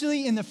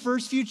especially in the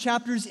first few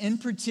chapters in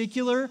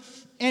particular,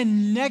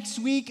 and next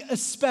week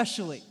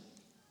especially,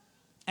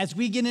 as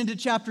we get into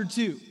chapter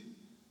 2.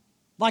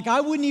 Like, I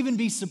wouldn't even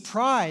be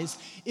surprised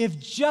if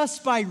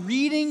just by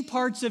reading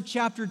parts of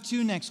chapter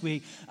 2 next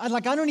week, I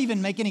don't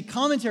even make any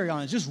commentary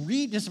on it. Just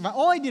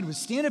all I did was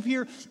stand up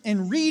here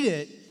and read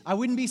it. I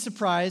wouldn't be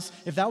surprised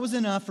if that was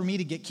enough for me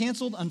to get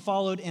canceled,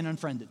 unfollowed, and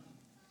unfriended.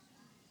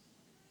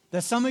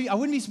 That some of you, I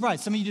wouldn't be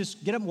surprised. Some of you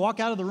just get up and walk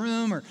out of the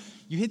room, or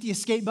you hit the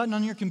escape button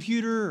on your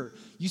computer, or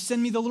you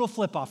send me the little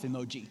flip-off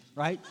emoji,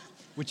 right?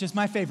 Which is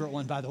my favorite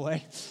one, by the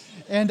way.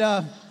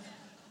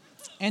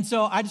 And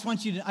so I just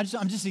want you to,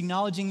 I'm just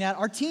acknowledging that.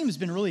 Our team has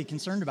been really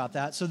concerned about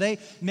that. So they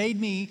made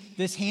me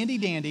this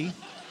handy-dandy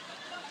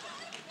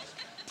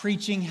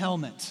preaching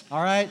helmet,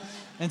 all right?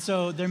 And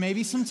so there may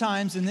be some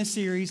times in this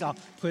series I'll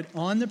put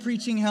on the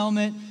preaching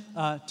helmet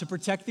to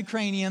protect the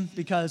cranium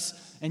because,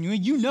 and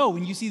you know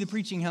when you see the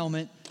preaching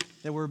helmet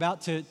that we're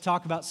about to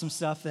talk about some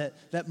stuff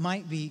that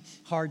might be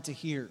hard to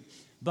hear.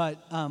 But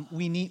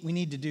we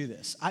need to do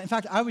this. In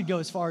fact, I would go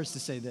as far as to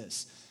say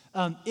this.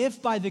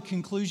 If by the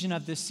conclusion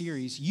of this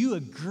series you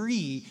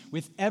agree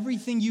with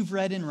everything you've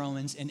read in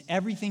Romans and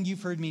everything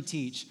you've heard me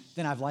teach,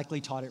 then I've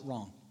likely taught it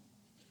wrong.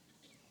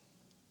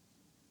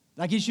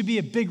 Like, it should be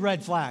a big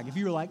red flag. If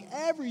you were like,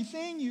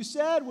 everything you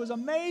said was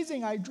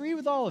amazing, I agree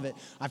with all of it,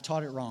 I've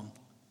taught it wrong.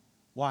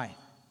 Why?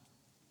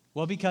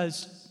 Well,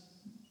 because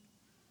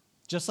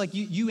just like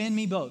you and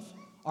me both,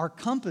 our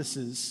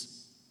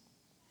compasses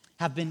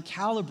have been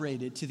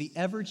calibrated to the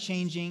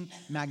ever-changing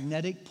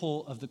magnetic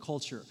pull of the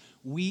culture.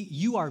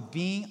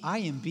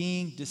 I am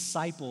being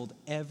discipled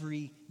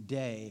every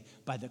day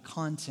by the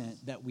content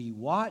that we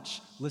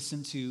watch,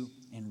 listen to,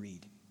 and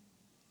read.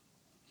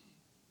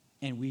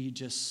 And we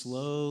just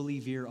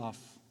slowly veer off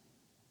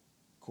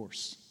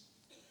course.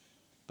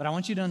 But I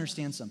want you to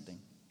understand something,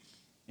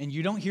 and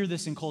you don't hear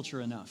this in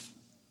culture enough.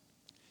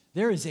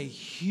 There is a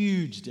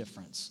huge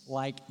difference,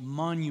 like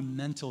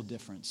monumental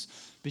difference,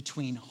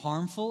 between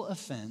harmful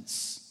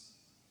offense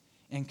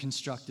and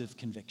constructive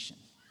conviction.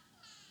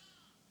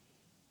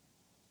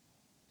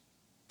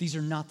 These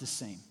are not the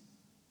same.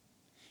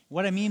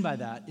 What I mean by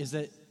that is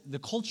that the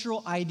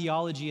cultural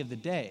ideology of the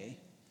day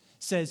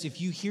says if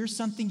you hear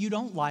something you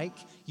don't like,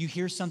 you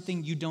hear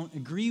something you don't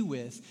agree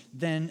with,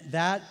 then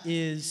that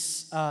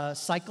is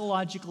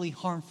psychologically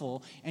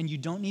harmful and you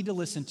don't need to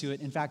listen to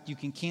it. In fact, you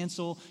can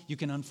cancel, you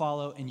can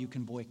unfollow, and you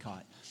can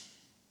boycott.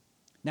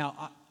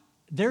 Now,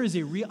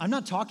 I'm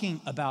not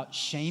talking about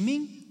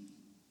shaming.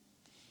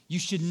 You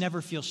should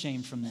never feel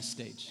shamed from this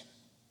stage.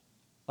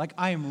 Like,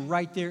 I am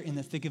right there in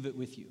the thick of it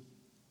with you.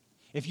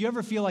 If you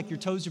ever feel like your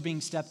toes are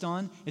being stepped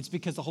on, it's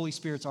because the Holy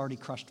Spirit's already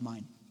crushed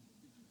mine.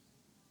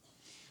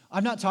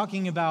 I'm not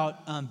talking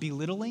about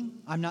belittling.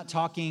 I'm not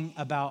talking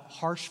about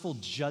harshful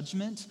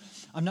judgment.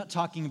 I'm not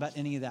talking about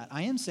any of that.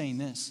 I am saying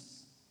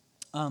this.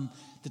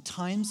 The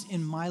times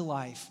in my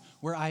life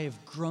where I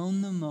have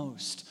grown the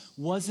most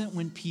wasn't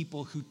when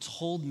people who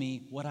told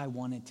me what I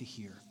wanted to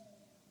hear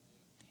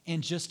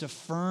and just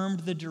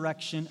affirmed the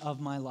direction of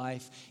my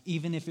life,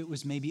 even if it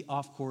was maybe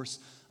off course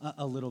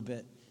a little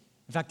bit.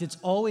 In fact, it's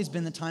always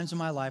been the times in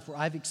my life where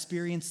I've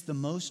experienced the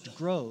most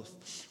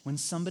growth when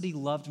somebody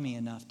loved me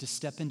enough to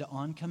step into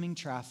oncoming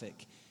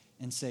traffic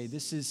and say,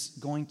 this is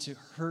going to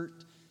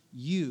hurt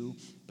you,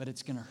 but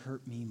it's going to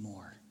hurt me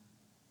more.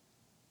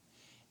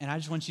 And I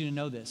just want you to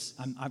know this.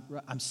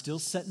 I'm still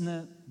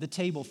setting the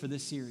table for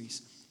this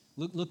series.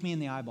 Look me in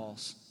the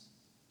eyeballs.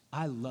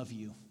 I love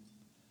you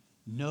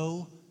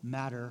no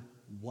matter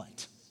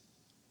what.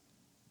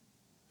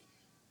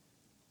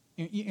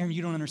 Aaron,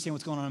 you don't understand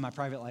what's going on in my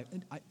private life.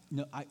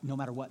 No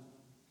matter what.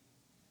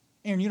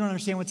 Aaron, you don't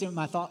understand what's in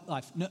my thought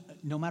life.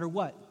 No matter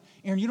what.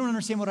 Aaron, you don't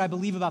understand what I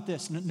believe about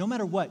this. No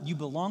matter what. You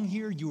belong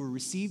here. You were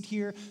received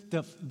here.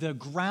 The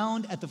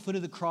ground at the foot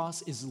of the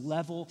cross is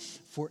level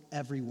for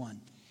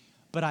everyone.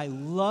 But I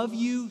love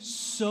you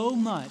so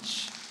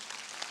much.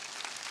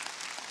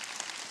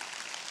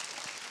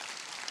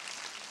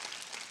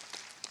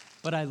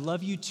 But I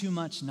love you too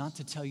much not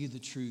to tell you the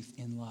truth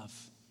in love.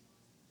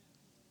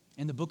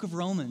 And the book of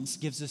Romans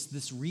gives us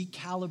this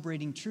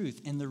recalibrating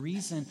truth. And the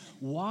reason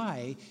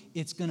why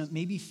it's going to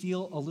maybe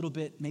feel a little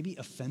bit maybe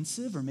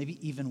offensive or maybe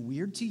even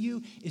weird to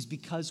you is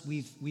because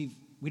we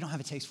don't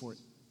have a taste for it.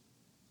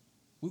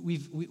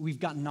 We've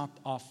gotten knocked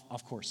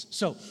off course.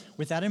 So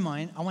with that in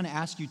mind, I want to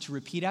ask you to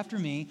repeat after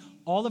me.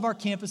 All of our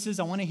campuses,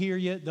 I want to hear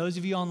you. Those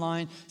of you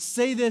online,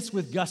 say this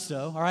with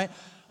gusto, all right?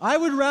 I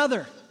would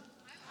rather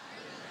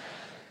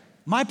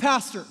my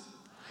pastor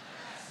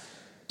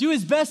do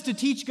his best to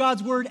teach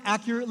God's word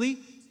accurately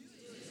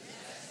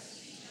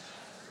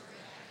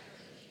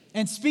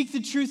and speak the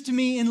truth to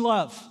me in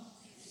love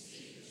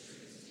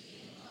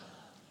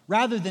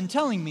rather than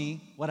telling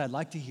me what I'd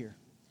like to hear.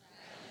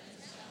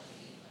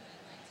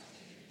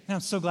 And I'm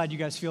so glad you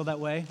guys feel that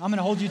way. I'm going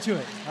to hold you to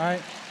it, all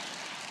right?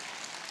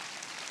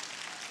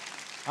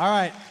 All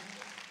right.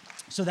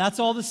 So that's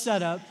all the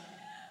setup.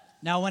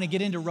 Now I want to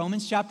get into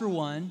Romans chapter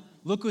 1.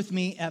 Look with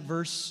me at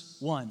verse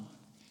 1.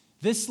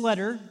 This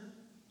letter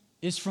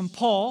is from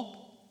Paul,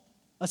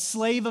 a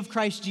slave of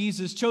Christ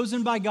Jesus,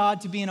 chosen by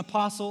God to be an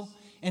apostle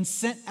and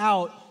sent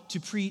out to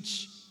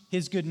preach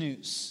his good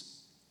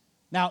news.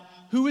 Now,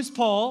 who is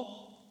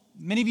Paul?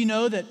 Many of you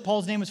know that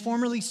Paul's name was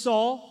formerly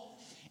Saul,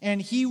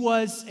 and he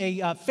was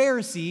a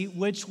Pharisee,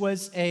 which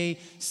was a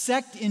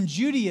sect in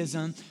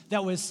Judaism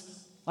that was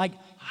like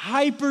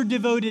hyper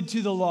devoted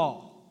to the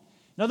law.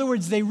 In other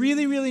words, they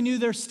really, really knew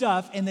their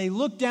stuff, and they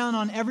looked down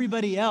on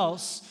everybody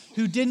else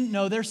who didn't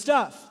know their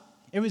stuff.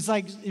 It was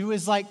like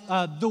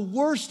the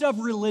worst of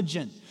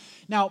religion.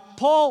 Now,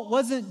 Paul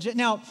wasn't,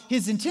 now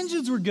his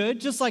intentions were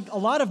good, just like a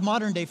lot of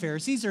modern day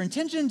Pharisees. Their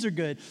intentions are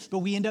good, but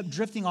we end up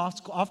drifting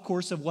off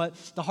course of what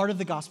the heart of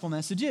the gospel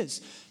message is.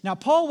 Now,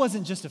 Paul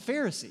wasn't just a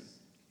Pharisee.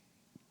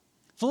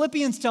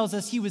 Philippians tells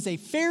us he was a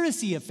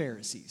Pharisee of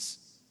Pharisees.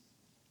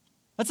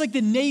 That's like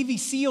the Navy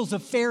SEALs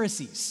of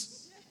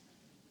Pharisees.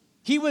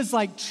 He was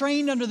like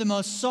trained under the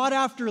most sought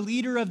after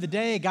leader of the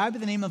day, a guy by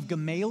the name of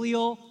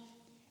Gamaliel.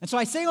 And so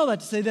I say all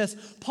that to say this.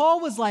 Paul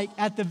was like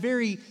at the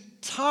very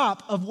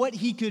top of what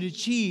he could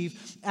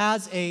achieve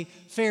as a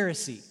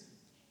Pharisee.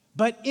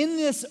 But in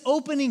this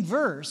opening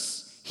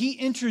verse, he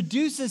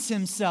introduces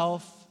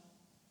himself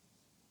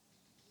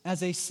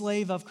as a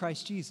slave of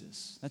Christ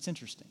Jesus. That's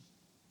interesting.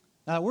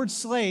 Now, the word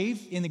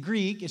slave in the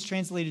Greek is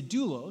translated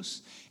doulos,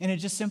 and it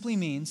just simply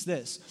means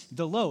this: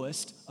 the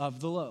lowest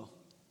of the low.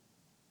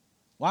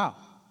 Wow.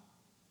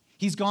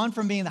 He's gone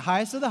from being the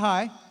highest of the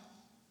high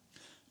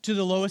to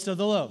the lowest of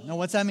the low. Now,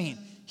 what's that mean?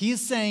 He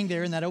is saying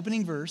there in that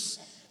opening verse,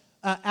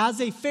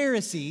 as a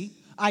Pharisee,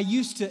 I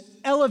used to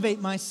elevate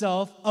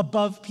myself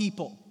above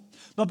people.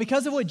 But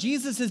because of what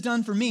Jesus has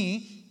done for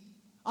me,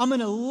 I'm going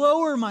to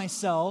lower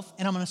myself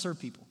and I'm going to serve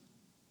people.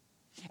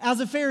 As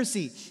a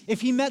Pharisee,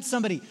 if he met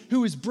somebody who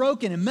was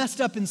broken and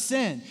messed up in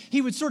sin, he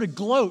would sort of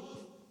gloat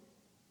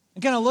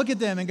and kind of look at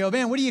them and go,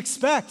 man, what do you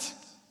expect?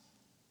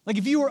 Like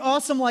if you were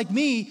awesome like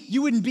me,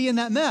 you wouldn't be in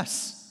that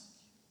mess.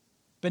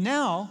 But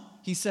now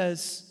he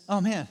says, oh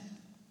man,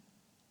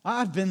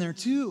 I've been there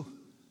too.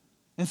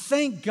 And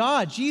thank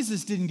God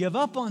Jesus didn't give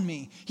up on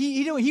me.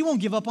 He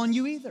won't give up on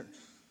you either.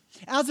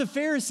 As a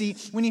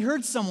Pharisee, when he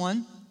heard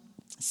someone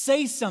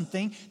say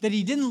something that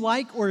he didn't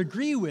like or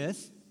agree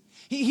with,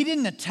 he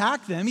didn't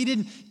attack them. He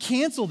didn't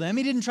cancel them.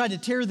 He didn't try to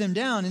tear them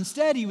down.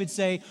 Instead, he would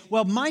say,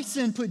 well, my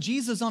sin put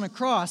Jesus on a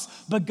cross,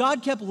 but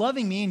God kept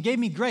loving me and gave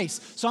me grace.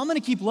 So I'm going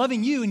to keep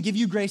loving you and give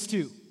you grace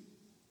too.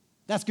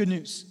 That's good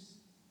news.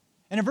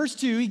 And in verse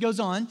 2, he goes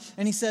on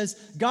and he says,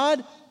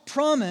 God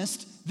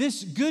promised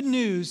this good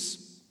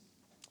news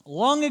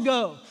long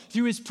ago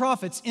through his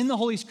prophets in the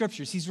Holy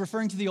Scriptures. He's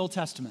referring to the Old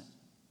Testament.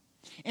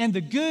 And the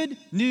good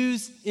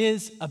news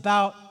is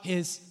about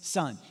his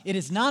son. It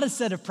is not a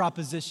set of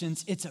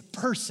propositions, it's a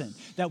person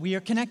that we are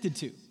connected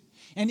to.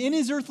 And in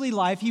his earthly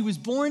life, he was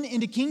born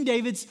into King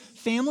David's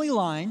family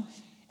line,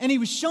 and he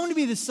was shown to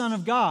be the Son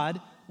of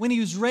God when he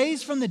was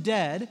raised from the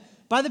dead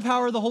by the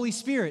power of the Holy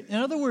Spirit. In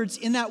other words,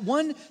 in that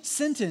one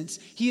sentence,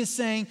 he is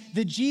saying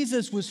that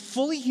Jesus was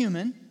fully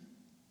human,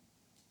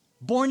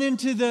 born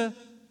into the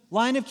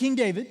line of King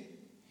David,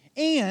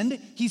 and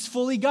he's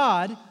fully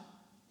God.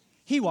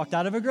 He walked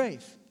out of a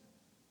grave.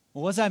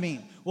 Well, what does that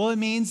mean? Well, it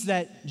means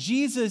that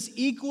Jesus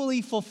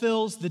equally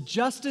fulfills the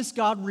justice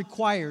God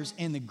requires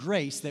and the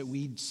grace that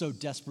we so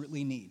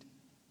desperately need.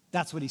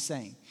 That's what he's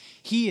saying.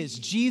 He is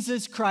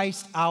Jesus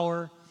Christ,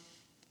 our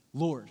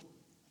Lord.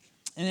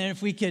 And then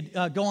if we could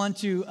go on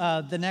to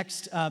the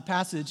next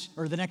passage,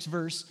 or the next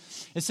verse,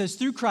 it says,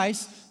 through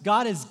Christ,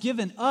 God has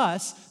given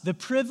us the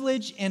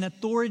privilege and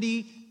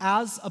authority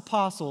as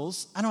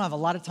apostles. I don't have a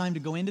lot of time to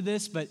go into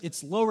this, but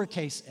it's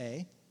lowercase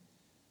a.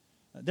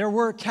 There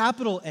were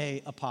capital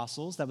A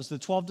apostles. That was the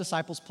 12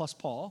 disciples plus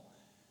Paul.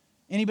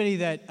 Anybody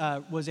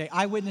that was an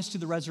eyewitness to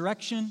the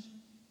resurrection.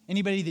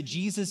 Anybody that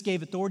Jesus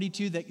gave authority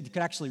to that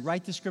could actually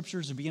write the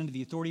scriptures or be under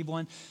the authority of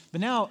one.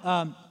 But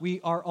now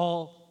we are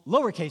all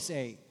lowercase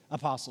a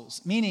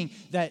apostles, meaning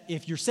that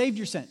if you're saved,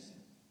 you're sent.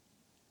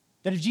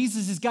 That if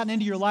Jesus has gotten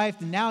into your life,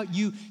 then now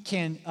you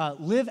can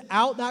live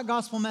out that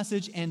gospel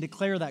message and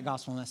declare that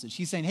gospel message.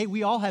 He's saying, hey,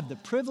 we all have the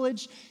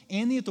privilege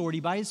and the authority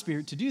by his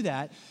Spirit to do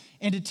that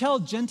and to tell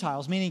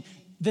Gentiles, meaning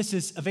this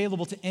is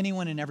available to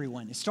anyone and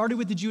everyone. It started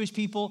with the Jewish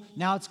people,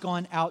 now it's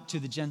gone out to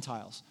the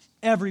Gentiles.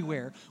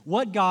 Everywhere,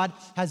 what God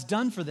has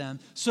done for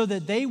them so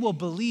that they will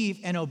believe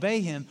and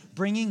obey him,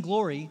 bringing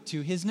glory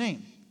to his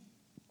name.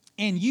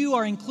 And you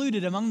are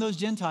included among those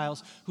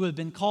Gentiles who have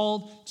been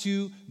called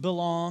to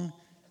belong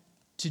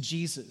to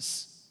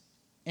Jesus.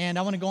 And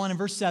I want to go on in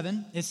verse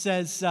 7. It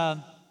says,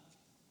 I'm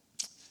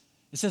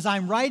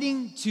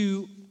writing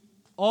to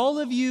all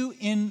of you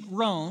in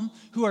Rome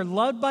who are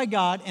loved by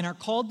God and are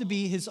called to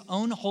be his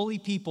own holy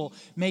people.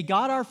 May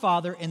God our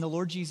Father and the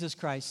Lord Jesus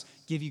Christ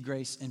give you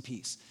grace and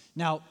peace.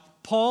 Now,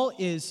 Paul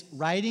is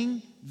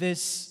writing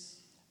this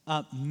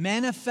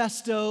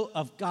manifesto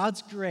of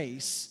God's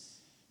grace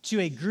to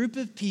a group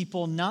of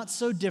people not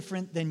so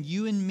different than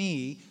you and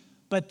me,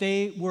 but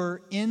they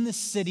were in the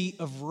city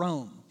of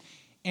Rome.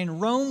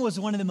 And Rome was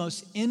one of the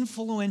most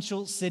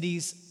influential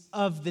cities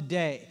of the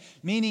day,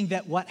 meaning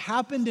that what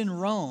happened in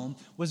Rome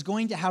was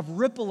going to have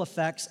ripple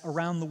effects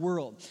around the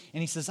world.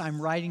 And he says,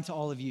 I'm writing to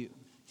all of you.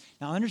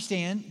 Now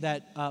understand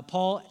that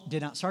Paul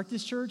did not start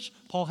this church.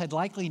 Paul had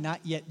likely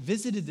not yet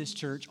visited this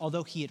church,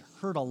 although he had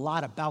heard a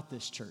lot about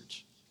this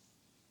church.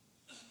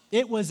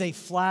 It was a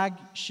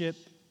flagship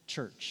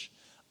church.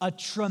 A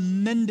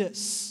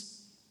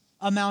tremendous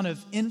amount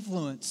of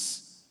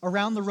influence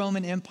around the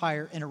Roman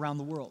Empire and around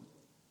the world.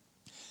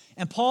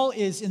 And Paul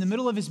is in the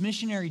middle of his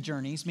missionary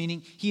journeys,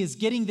 meaning he is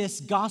getting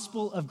this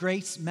gospel of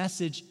grace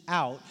message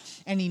out,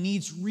 and he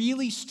needs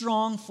really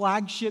strong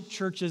flagship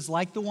churches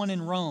like the one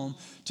in Rome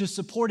to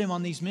support him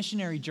on these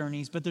missionary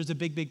journeys, but there's a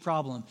big, big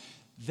problem.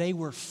 They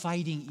were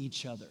fighting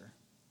each other.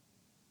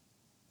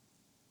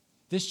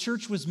 This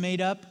church was made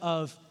up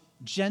of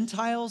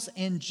Gentiles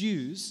and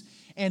Jews,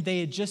 and they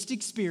had just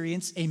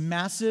experienced a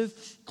massive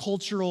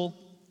cultural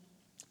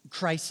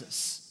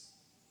crisis.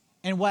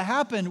 And what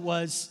happened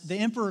was the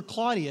Emperor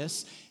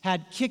Claudius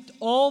had kicked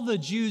all the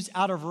Jews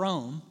out of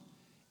Rome,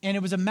 and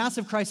it was a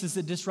massive crisis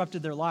that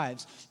disrupted their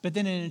lives. But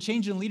then in a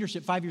change in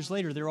leadership 5 years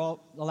later, they were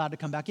all allowed to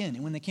come back in.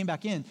 And when they came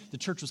back in, the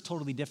church was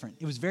totally different.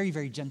 It was very,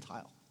 very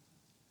Gentile.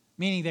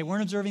 Meaning they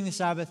weren't observing the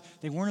Sabbath,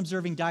 they weren't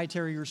observing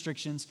dietary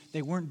restrictions,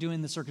 they weren't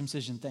doing the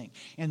circumcision thing.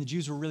 And the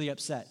Jews were really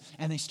upset.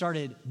 And they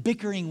started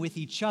bickering with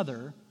each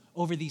other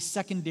over these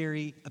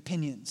secondary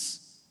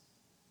opinions.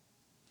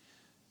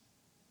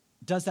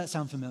 Does that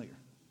sound familiar?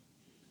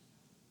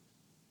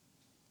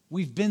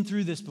 We've been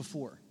through this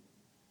before.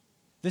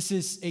 This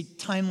is a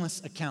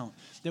timeless account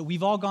that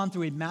we've all gone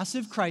through a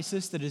massive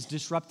crisis that has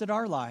disrupted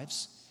our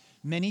lives.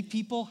 Many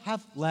people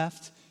have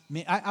left.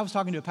 I was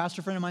talking to a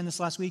pastor friend of mine this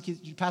last week.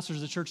 He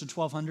pastors a church of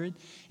 1,200,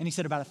 and he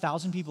said about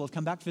 1,000 people have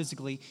come back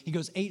physically. He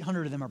goes,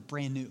 800 of them are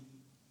brand new.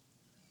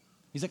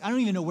 He's like, I don't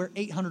even know where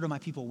 800 of my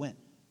people went.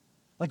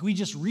 Like we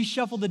just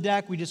reshuffled the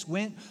deck. We just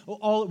went,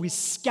 we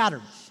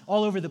scattered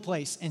all over the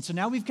place. And so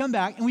now we've come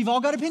back, and we've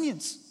all got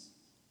opinions.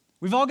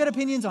 We've all got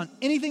opinions on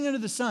anything under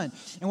the sun.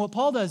 And what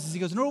Paul does is he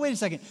goes, no, wait a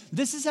second.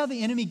 This is how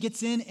the enemy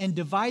gets in and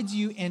divides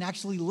you and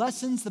actually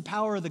lessens the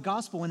power of the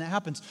gospel when that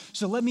happens.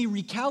 So let me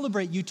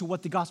recalibrate you to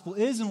what the gospel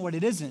is and what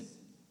it isn't,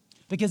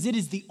 because it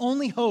is the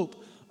only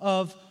hope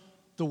of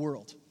the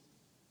world.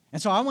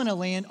 And so I want to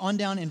land on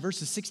down in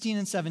verses 16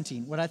 and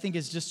 17, what I think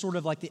is just sort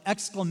of like the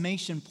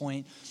exclamation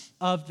point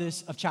of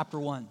chapter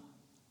 1.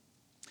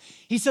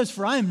 He says,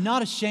 for I am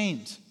not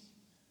ashamed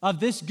of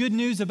this good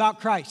news about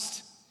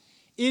Christ.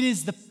 It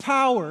is the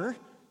power,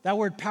 that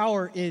word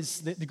power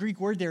is, the Greek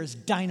word there is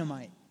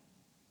dynamite.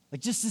 Like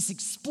just this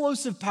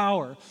explosive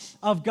power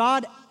of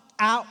God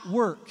at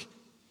work,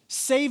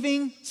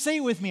 saving, say it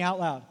with me out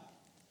loud,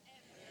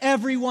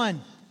 everyone.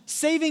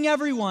 Saving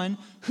everyone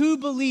who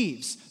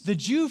believes, the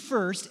Jew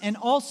first and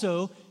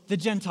also the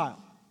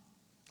Gentile.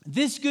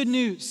 This good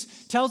news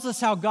tells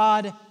us how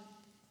God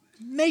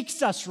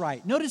makes us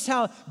right. Notice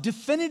how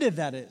definitive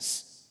that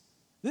is.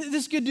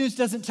 This good news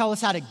doesn't tell us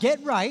how to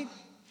get right.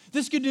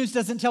 This good news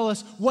doesn't tell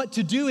us what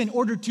to do in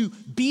order to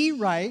be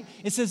right.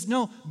 It says,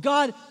 no,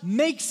 God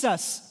makes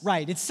us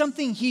right. It's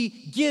something he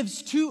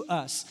gives to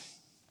us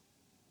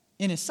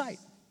in his sight.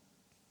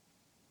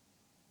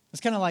 It's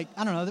kind of like,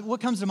 I don't know,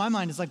 what comes to my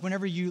mind is like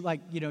whenever you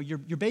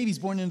your baby's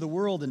born into the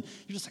world and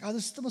you're just like, oh,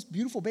 this is the most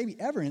beautiful baby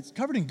ever, and it's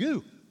covered in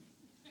goo.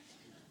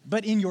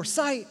 But in your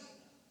sight,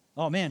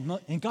 oh man,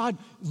 and God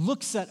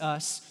looks at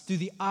us through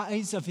the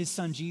eyes of his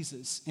son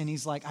Jesus, and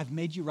he's like, I've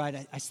made you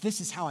right. This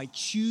is how I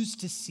choose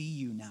to see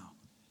you now.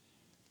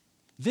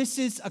 This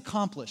is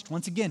accomplished.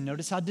 Once again,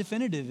 notice how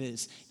definitive it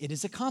is. It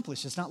is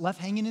accomplished. It's not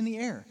left hanging in the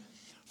air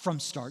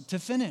from start to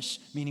finish,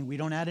 meaning we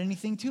don't add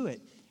anything to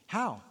it.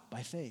 How?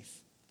 By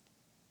faith.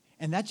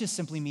 And that just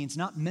simply means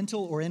not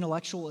mental or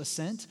intellectual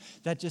assent.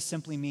 That just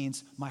simply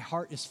means my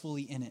heart is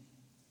fully in it.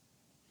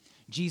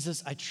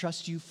 Jesus, I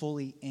trust you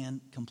fully and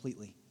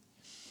completely.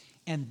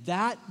 And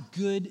that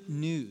good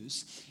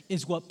news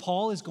is what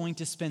Paul is going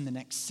to spend the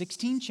next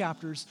 16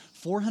 chapters,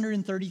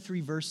 433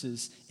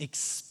 verses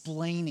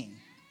explaining.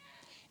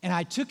 And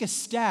I took a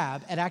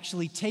stab at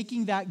actually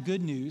taking that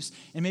good news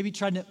and maybe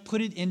trying to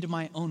put it into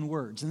my own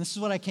words. And this is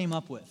what I came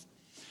up with.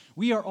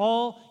 We are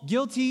all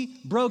guilty,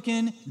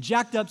 broken,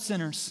 jacked up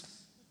sinners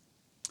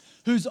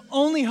whose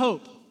only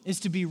hope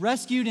is to be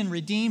rescued and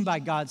redeemed by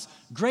God's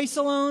grace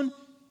alone,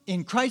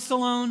 in Christ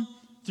alone,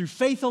 through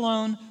faith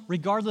alone,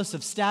 regardless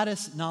of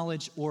status,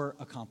 knowledge, or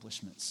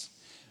accomplishments.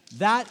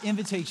 That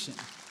invitation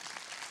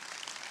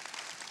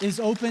is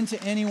open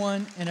to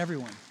anyone and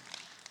everyone.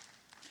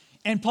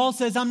 And Paul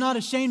says, I'm not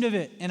ashamed of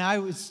it. And I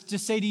would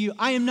just say to you,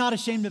 I am not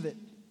ashamed of it.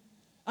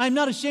 I'm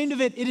not ashamed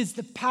of it. It is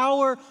the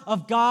power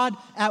of God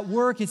at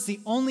work. It's the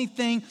only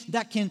thing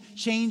that can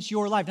change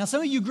your life. Now,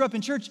 some of you grew up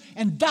in church,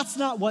 and that's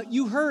not what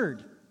you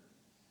heard.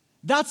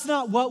 That's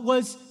not what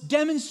was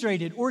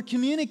demonstrated or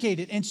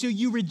communicated. And so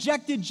you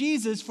rejected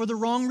Jesus for the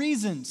wrong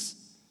reasons.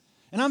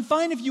 And I'm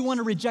fine if you want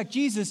to reject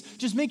Jesus.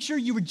 Just make sure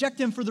you reject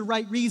him for the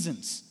right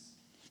reasons.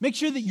 Make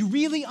sure that you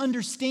really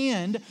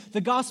understand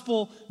the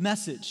gospel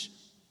message.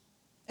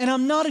 And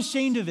I'm not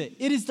ashamed of it.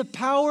 It is the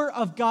power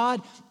of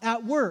God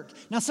at work.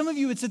 Now, some of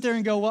you would sit there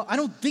and go, well, I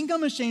don't think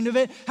I'm ashamed of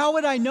it. How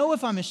would I know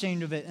if I'm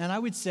ashamed of it? And I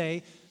would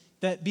say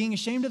that being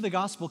ashamed of the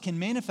gospel can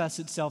manifest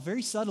itself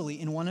very subtly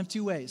in one of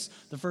two ways.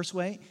 The first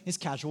way is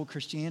casual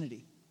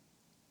Christianity.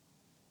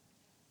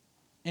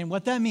 And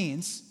what that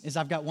means is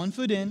I've got one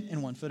foot in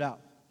and one foot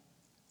out.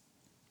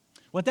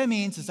 What that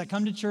means is I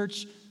come to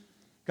church,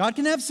 God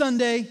can have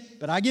Sunday,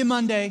 but I get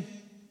Monday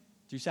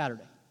through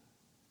Saturday.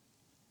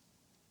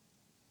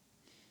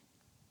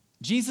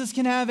 Jesus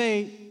can have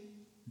a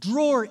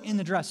drawer in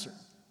the dresser,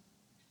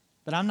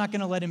 but I'm not going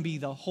to let him be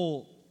the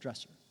whole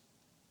dresser.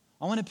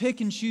 I want to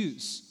pick and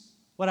choose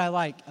what I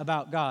like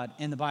about God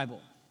and the Bible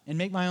and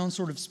make my own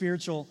sort of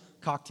spiritual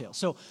cocktail.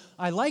 So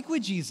I like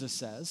what Jesus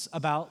says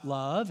about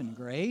love and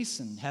grace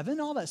and heaven,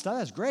 all that stuff.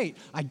 That's great.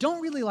 I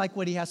don't really like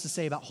what he has to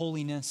say about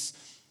holiness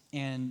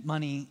and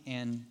money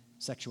and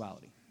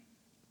sexuality.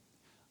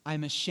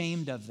 I'm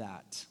ashamed of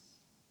that.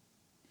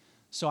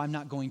 So I'm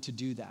not going to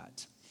do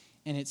that.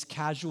 And it's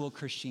casual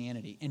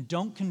Christianity. And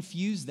don't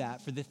confuse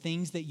that for the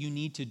things that you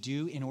need to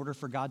do in order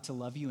for God to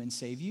love you and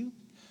save you.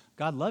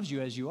 God loves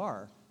you as you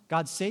are.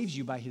 God saves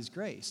you by his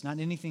grace, not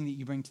anything that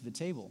you bring to the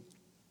table.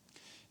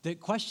 The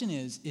question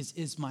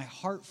is my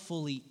heart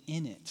fully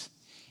in it?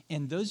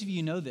 And those of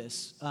you know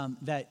this,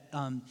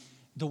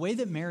 the way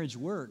that marriage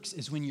works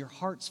is when your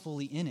heart's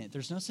fully in it.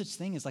 There's no such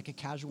thing as like a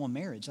casual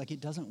marriage. Like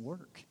it doesn't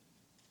work.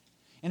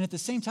 And at the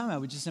same time, I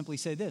would just simply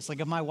say this. Like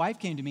if my wife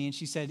came to me and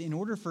she said, in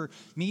order for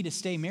me to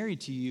stay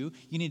married to you,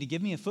 you need to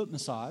give me a foot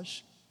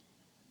massage,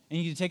 and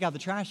you need to take out the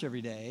trash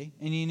every day,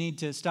 and you need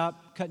to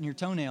stop cutting your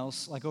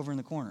toenails like over in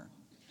the corner.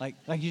 Like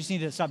you just need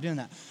to stop doing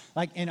that.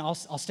 And I'll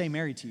stay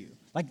married to you.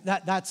 Like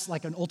that's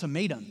like an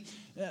ultimatum.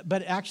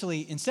 But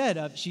actually,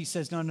 instead, she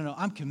says, no,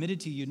 I'm committed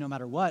to you no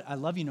matter what. I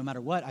love you no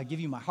matter what. I give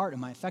you my heart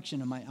and my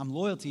affection, and I'm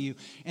loyal to you.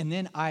 And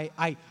then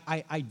I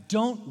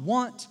don't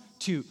want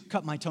to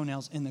cut my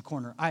toenails in the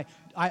corner.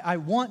 I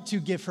want to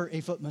give her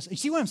a foot massage. You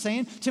see what I'm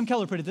saying? Tim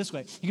Keller put it this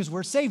way. He goes,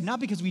 we're saved not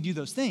because we do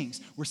those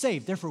things. We're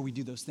saved, therefore we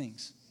do those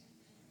things.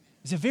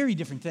 It's a very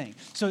different thing.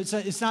 So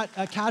it's not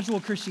a casual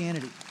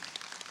Christianity.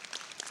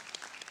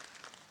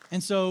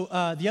 And so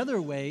the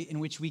other way in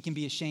which we can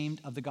be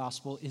ashamed of the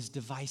gospel is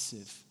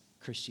divisive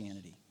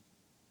Christianity.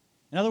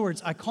 In other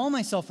words, I call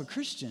myself a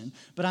Christian,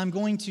 but I'm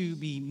going to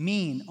be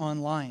mean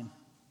online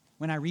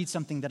when I read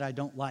something that I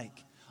don't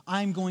like.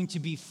 I'm going to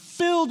be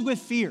filled with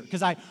fear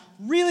because I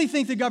really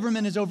think the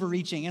government is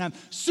overreaching, and I'm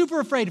super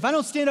afraid. If I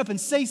don't stand up and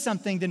say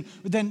something,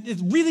 then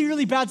really,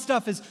 really bad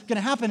stuff is going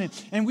to happen.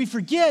 And we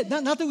forget,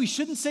 not that we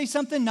shouldn't say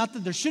something, not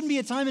that there shouldn't be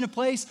a time and a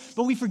place,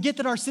 but we forget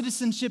that our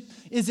citizenship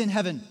is in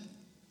heaven.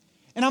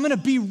 And I'm going to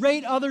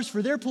berate others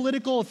for their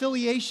political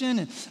affiliation,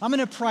 and I'm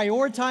going to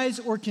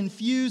prioritize or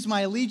confuse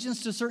my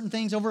allegiance to certain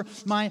things over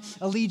my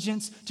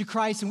allegiance to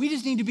Christ. And we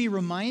just need to be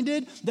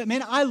reminded that,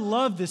 man, I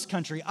love this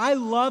country. I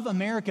love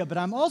America, but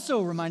I'm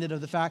also reminded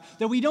of the fact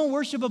that we don't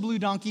worship a blue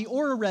donkey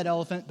or a red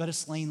elephant, but a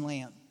slain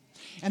lamb.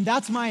 And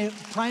that's my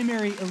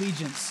primary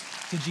allegiance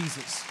to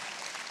Jesus.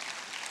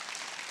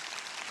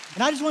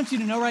 And I just want you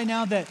to know right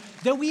now that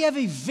we have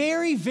a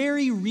very,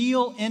 very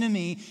real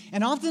enemy.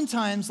 And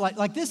oftentimes,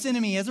 like this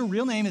enemy has a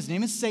real name. His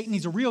name is Satan.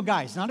 He's a real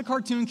guy. He's not a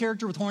cartoon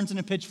character with horns and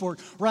a pitchfork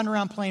running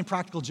around playing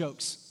practical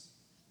jokes.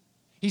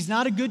 He's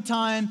not a good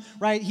time,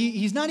 right?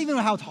 He's not even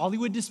how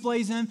Hollywood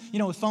displays him,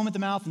 with foam at the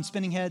mouth and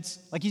spinning heads.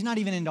 Like, he's not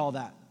even into all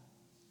that.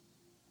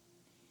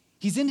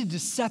 He's into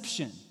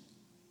deception.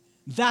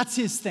 That's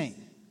his thing.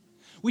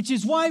 Which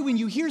is why when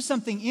you hear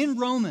something in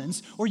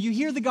Romans or you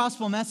hear the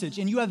gospel message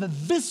and you have a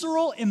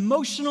visceral,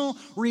 emotional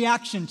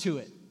reaction to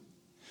it,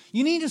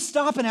 you need to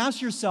stop and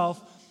ask yourself,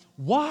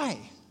 why?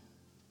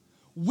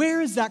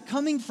 Where is that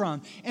coming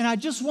from? And I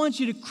just want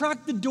you to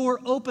crack the door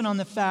open on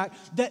the fact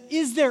that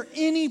is there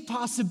any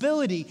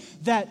possibility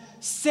that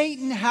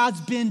Satan has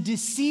been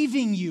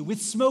deceiving you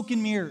with smoke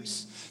and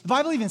mirrors? The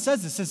Bible even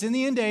says this. It says in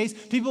the end days,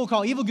 people will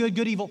call evil good,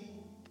 good evil.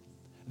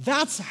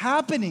 That's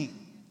happening.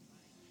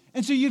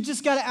 And so you've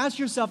just got to ask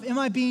yourself, am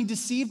I being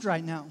deceived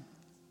right now?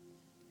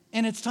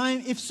 And it's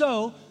time, if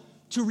so,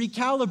 to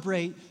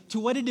recalibrate to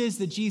what it is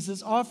that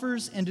Jesus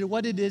offers and to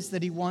what it is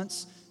that he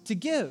wants to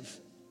give.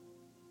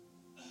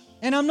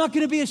 And I'm not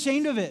going to be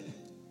ashamed of it.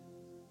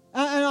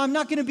 And I'm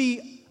not going to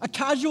be a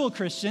casual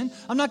Christian.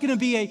 I'm not going to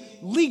be a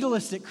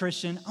legalistic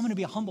Christian. I'm going to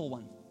be a humble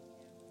one.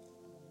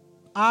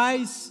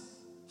 Eyes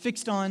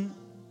fixed on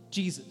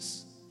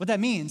Jesus. What that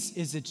means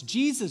is it's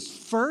Jesus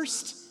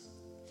first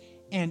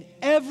and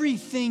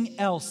everything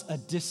else a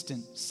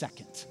distant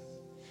second.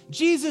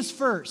 Jesus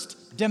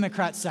first,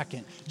 Democrat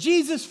second.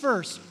 Jesus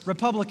first,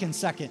 Republican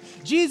second.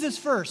 Jesus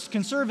first,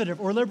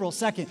 conservative or liberal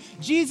second.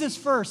 Jesus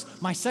first,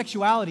 my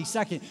sexuality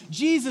second.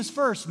 Jesus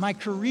first, my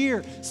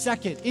career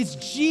second. It's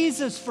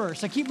Jesus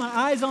first. I keep my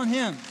eyes on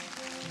him.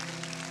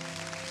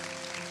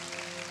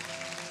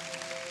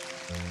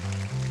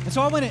 And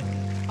so I want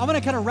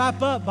to kind of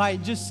wrap up by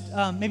just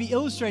maybe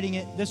illustrating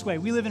it this way.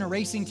 We live in a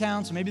racing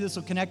town, so maybe this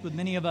will connect with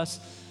many of us.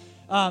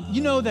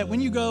 You know that when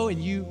you go and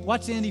you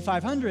watch the Indy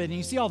 500 and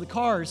you see all the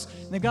cars,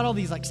 and they've got all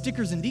these like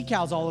stickers and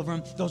decals all over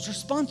them, those are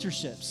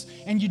sponsorships.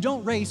 And you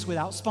don't race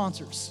without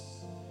sponsors.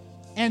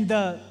 And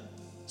the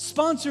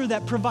sponsor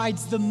that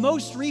provides the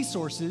most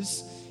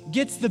resources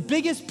gets the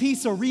biggest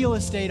piece of real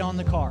estate on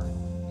the car.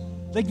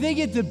 Like they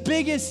get the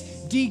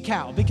biggest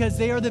decal because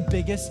they are the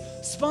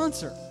biggest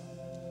sponsor.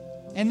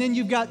 And then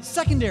you've got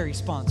secondary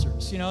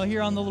sponsors,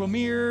 here on the little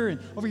mirror and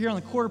over here on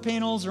the quarter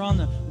panels or on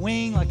the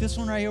wing, like this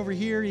one right over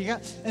here.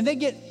 And they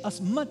get a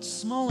much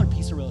smaller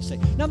piece of real estate.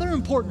 Now, they're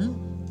important,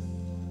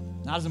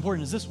 not as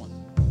important as this one.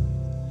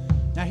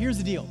 Now, here's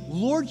the deal.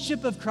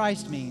 Lordship of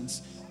Christ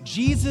means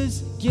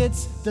Jesus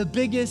gets the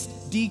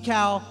biggest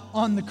decal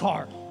on the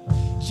car.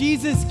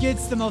 Jesus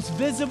gets the most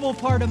visible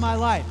part of my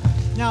life.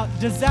 Now,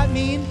 does that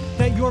mean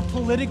that your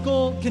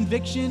political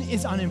conviction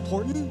is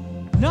unimportant?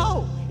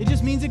 No, it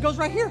just means it goes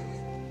right here.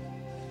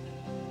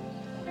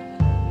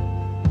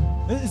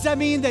 Does that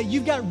mean that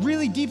you've got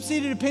really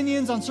deep-seated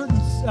opinions on certain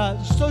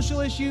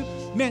social issue?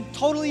 Man,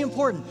 totally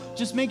important.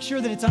 Just make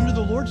sure that it's under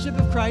the lordship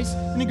of Christ,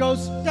 and it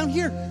goes down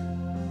here.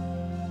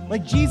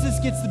 Like Jesus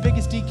gets the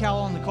biggest decal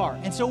on the car.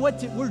 And so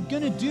what we're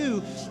going to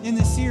do in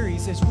this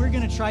series is we're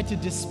going to try to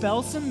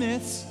dispel some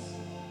myths.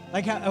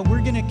 Like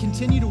we're going to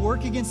continue to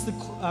work against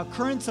the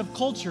currents of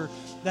culture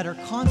that are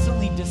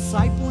constantly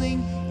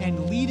discipling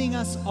and leading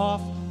us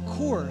off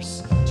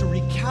course to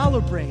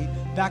recalibrate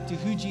back to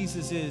who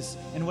Jesus is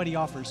and what he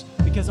offers.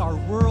 Because our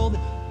world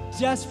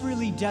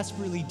desperately,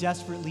 desperately,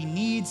 desperately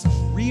needs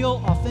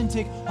real,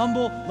 authentic,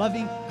 humble,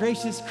 loving,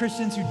 gracious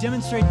Christians who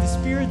demonstrate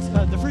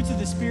the fruits of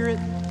the Spirit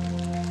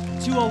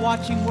to a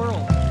watching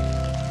world.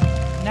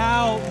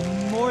 Now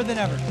more than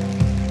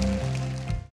ever.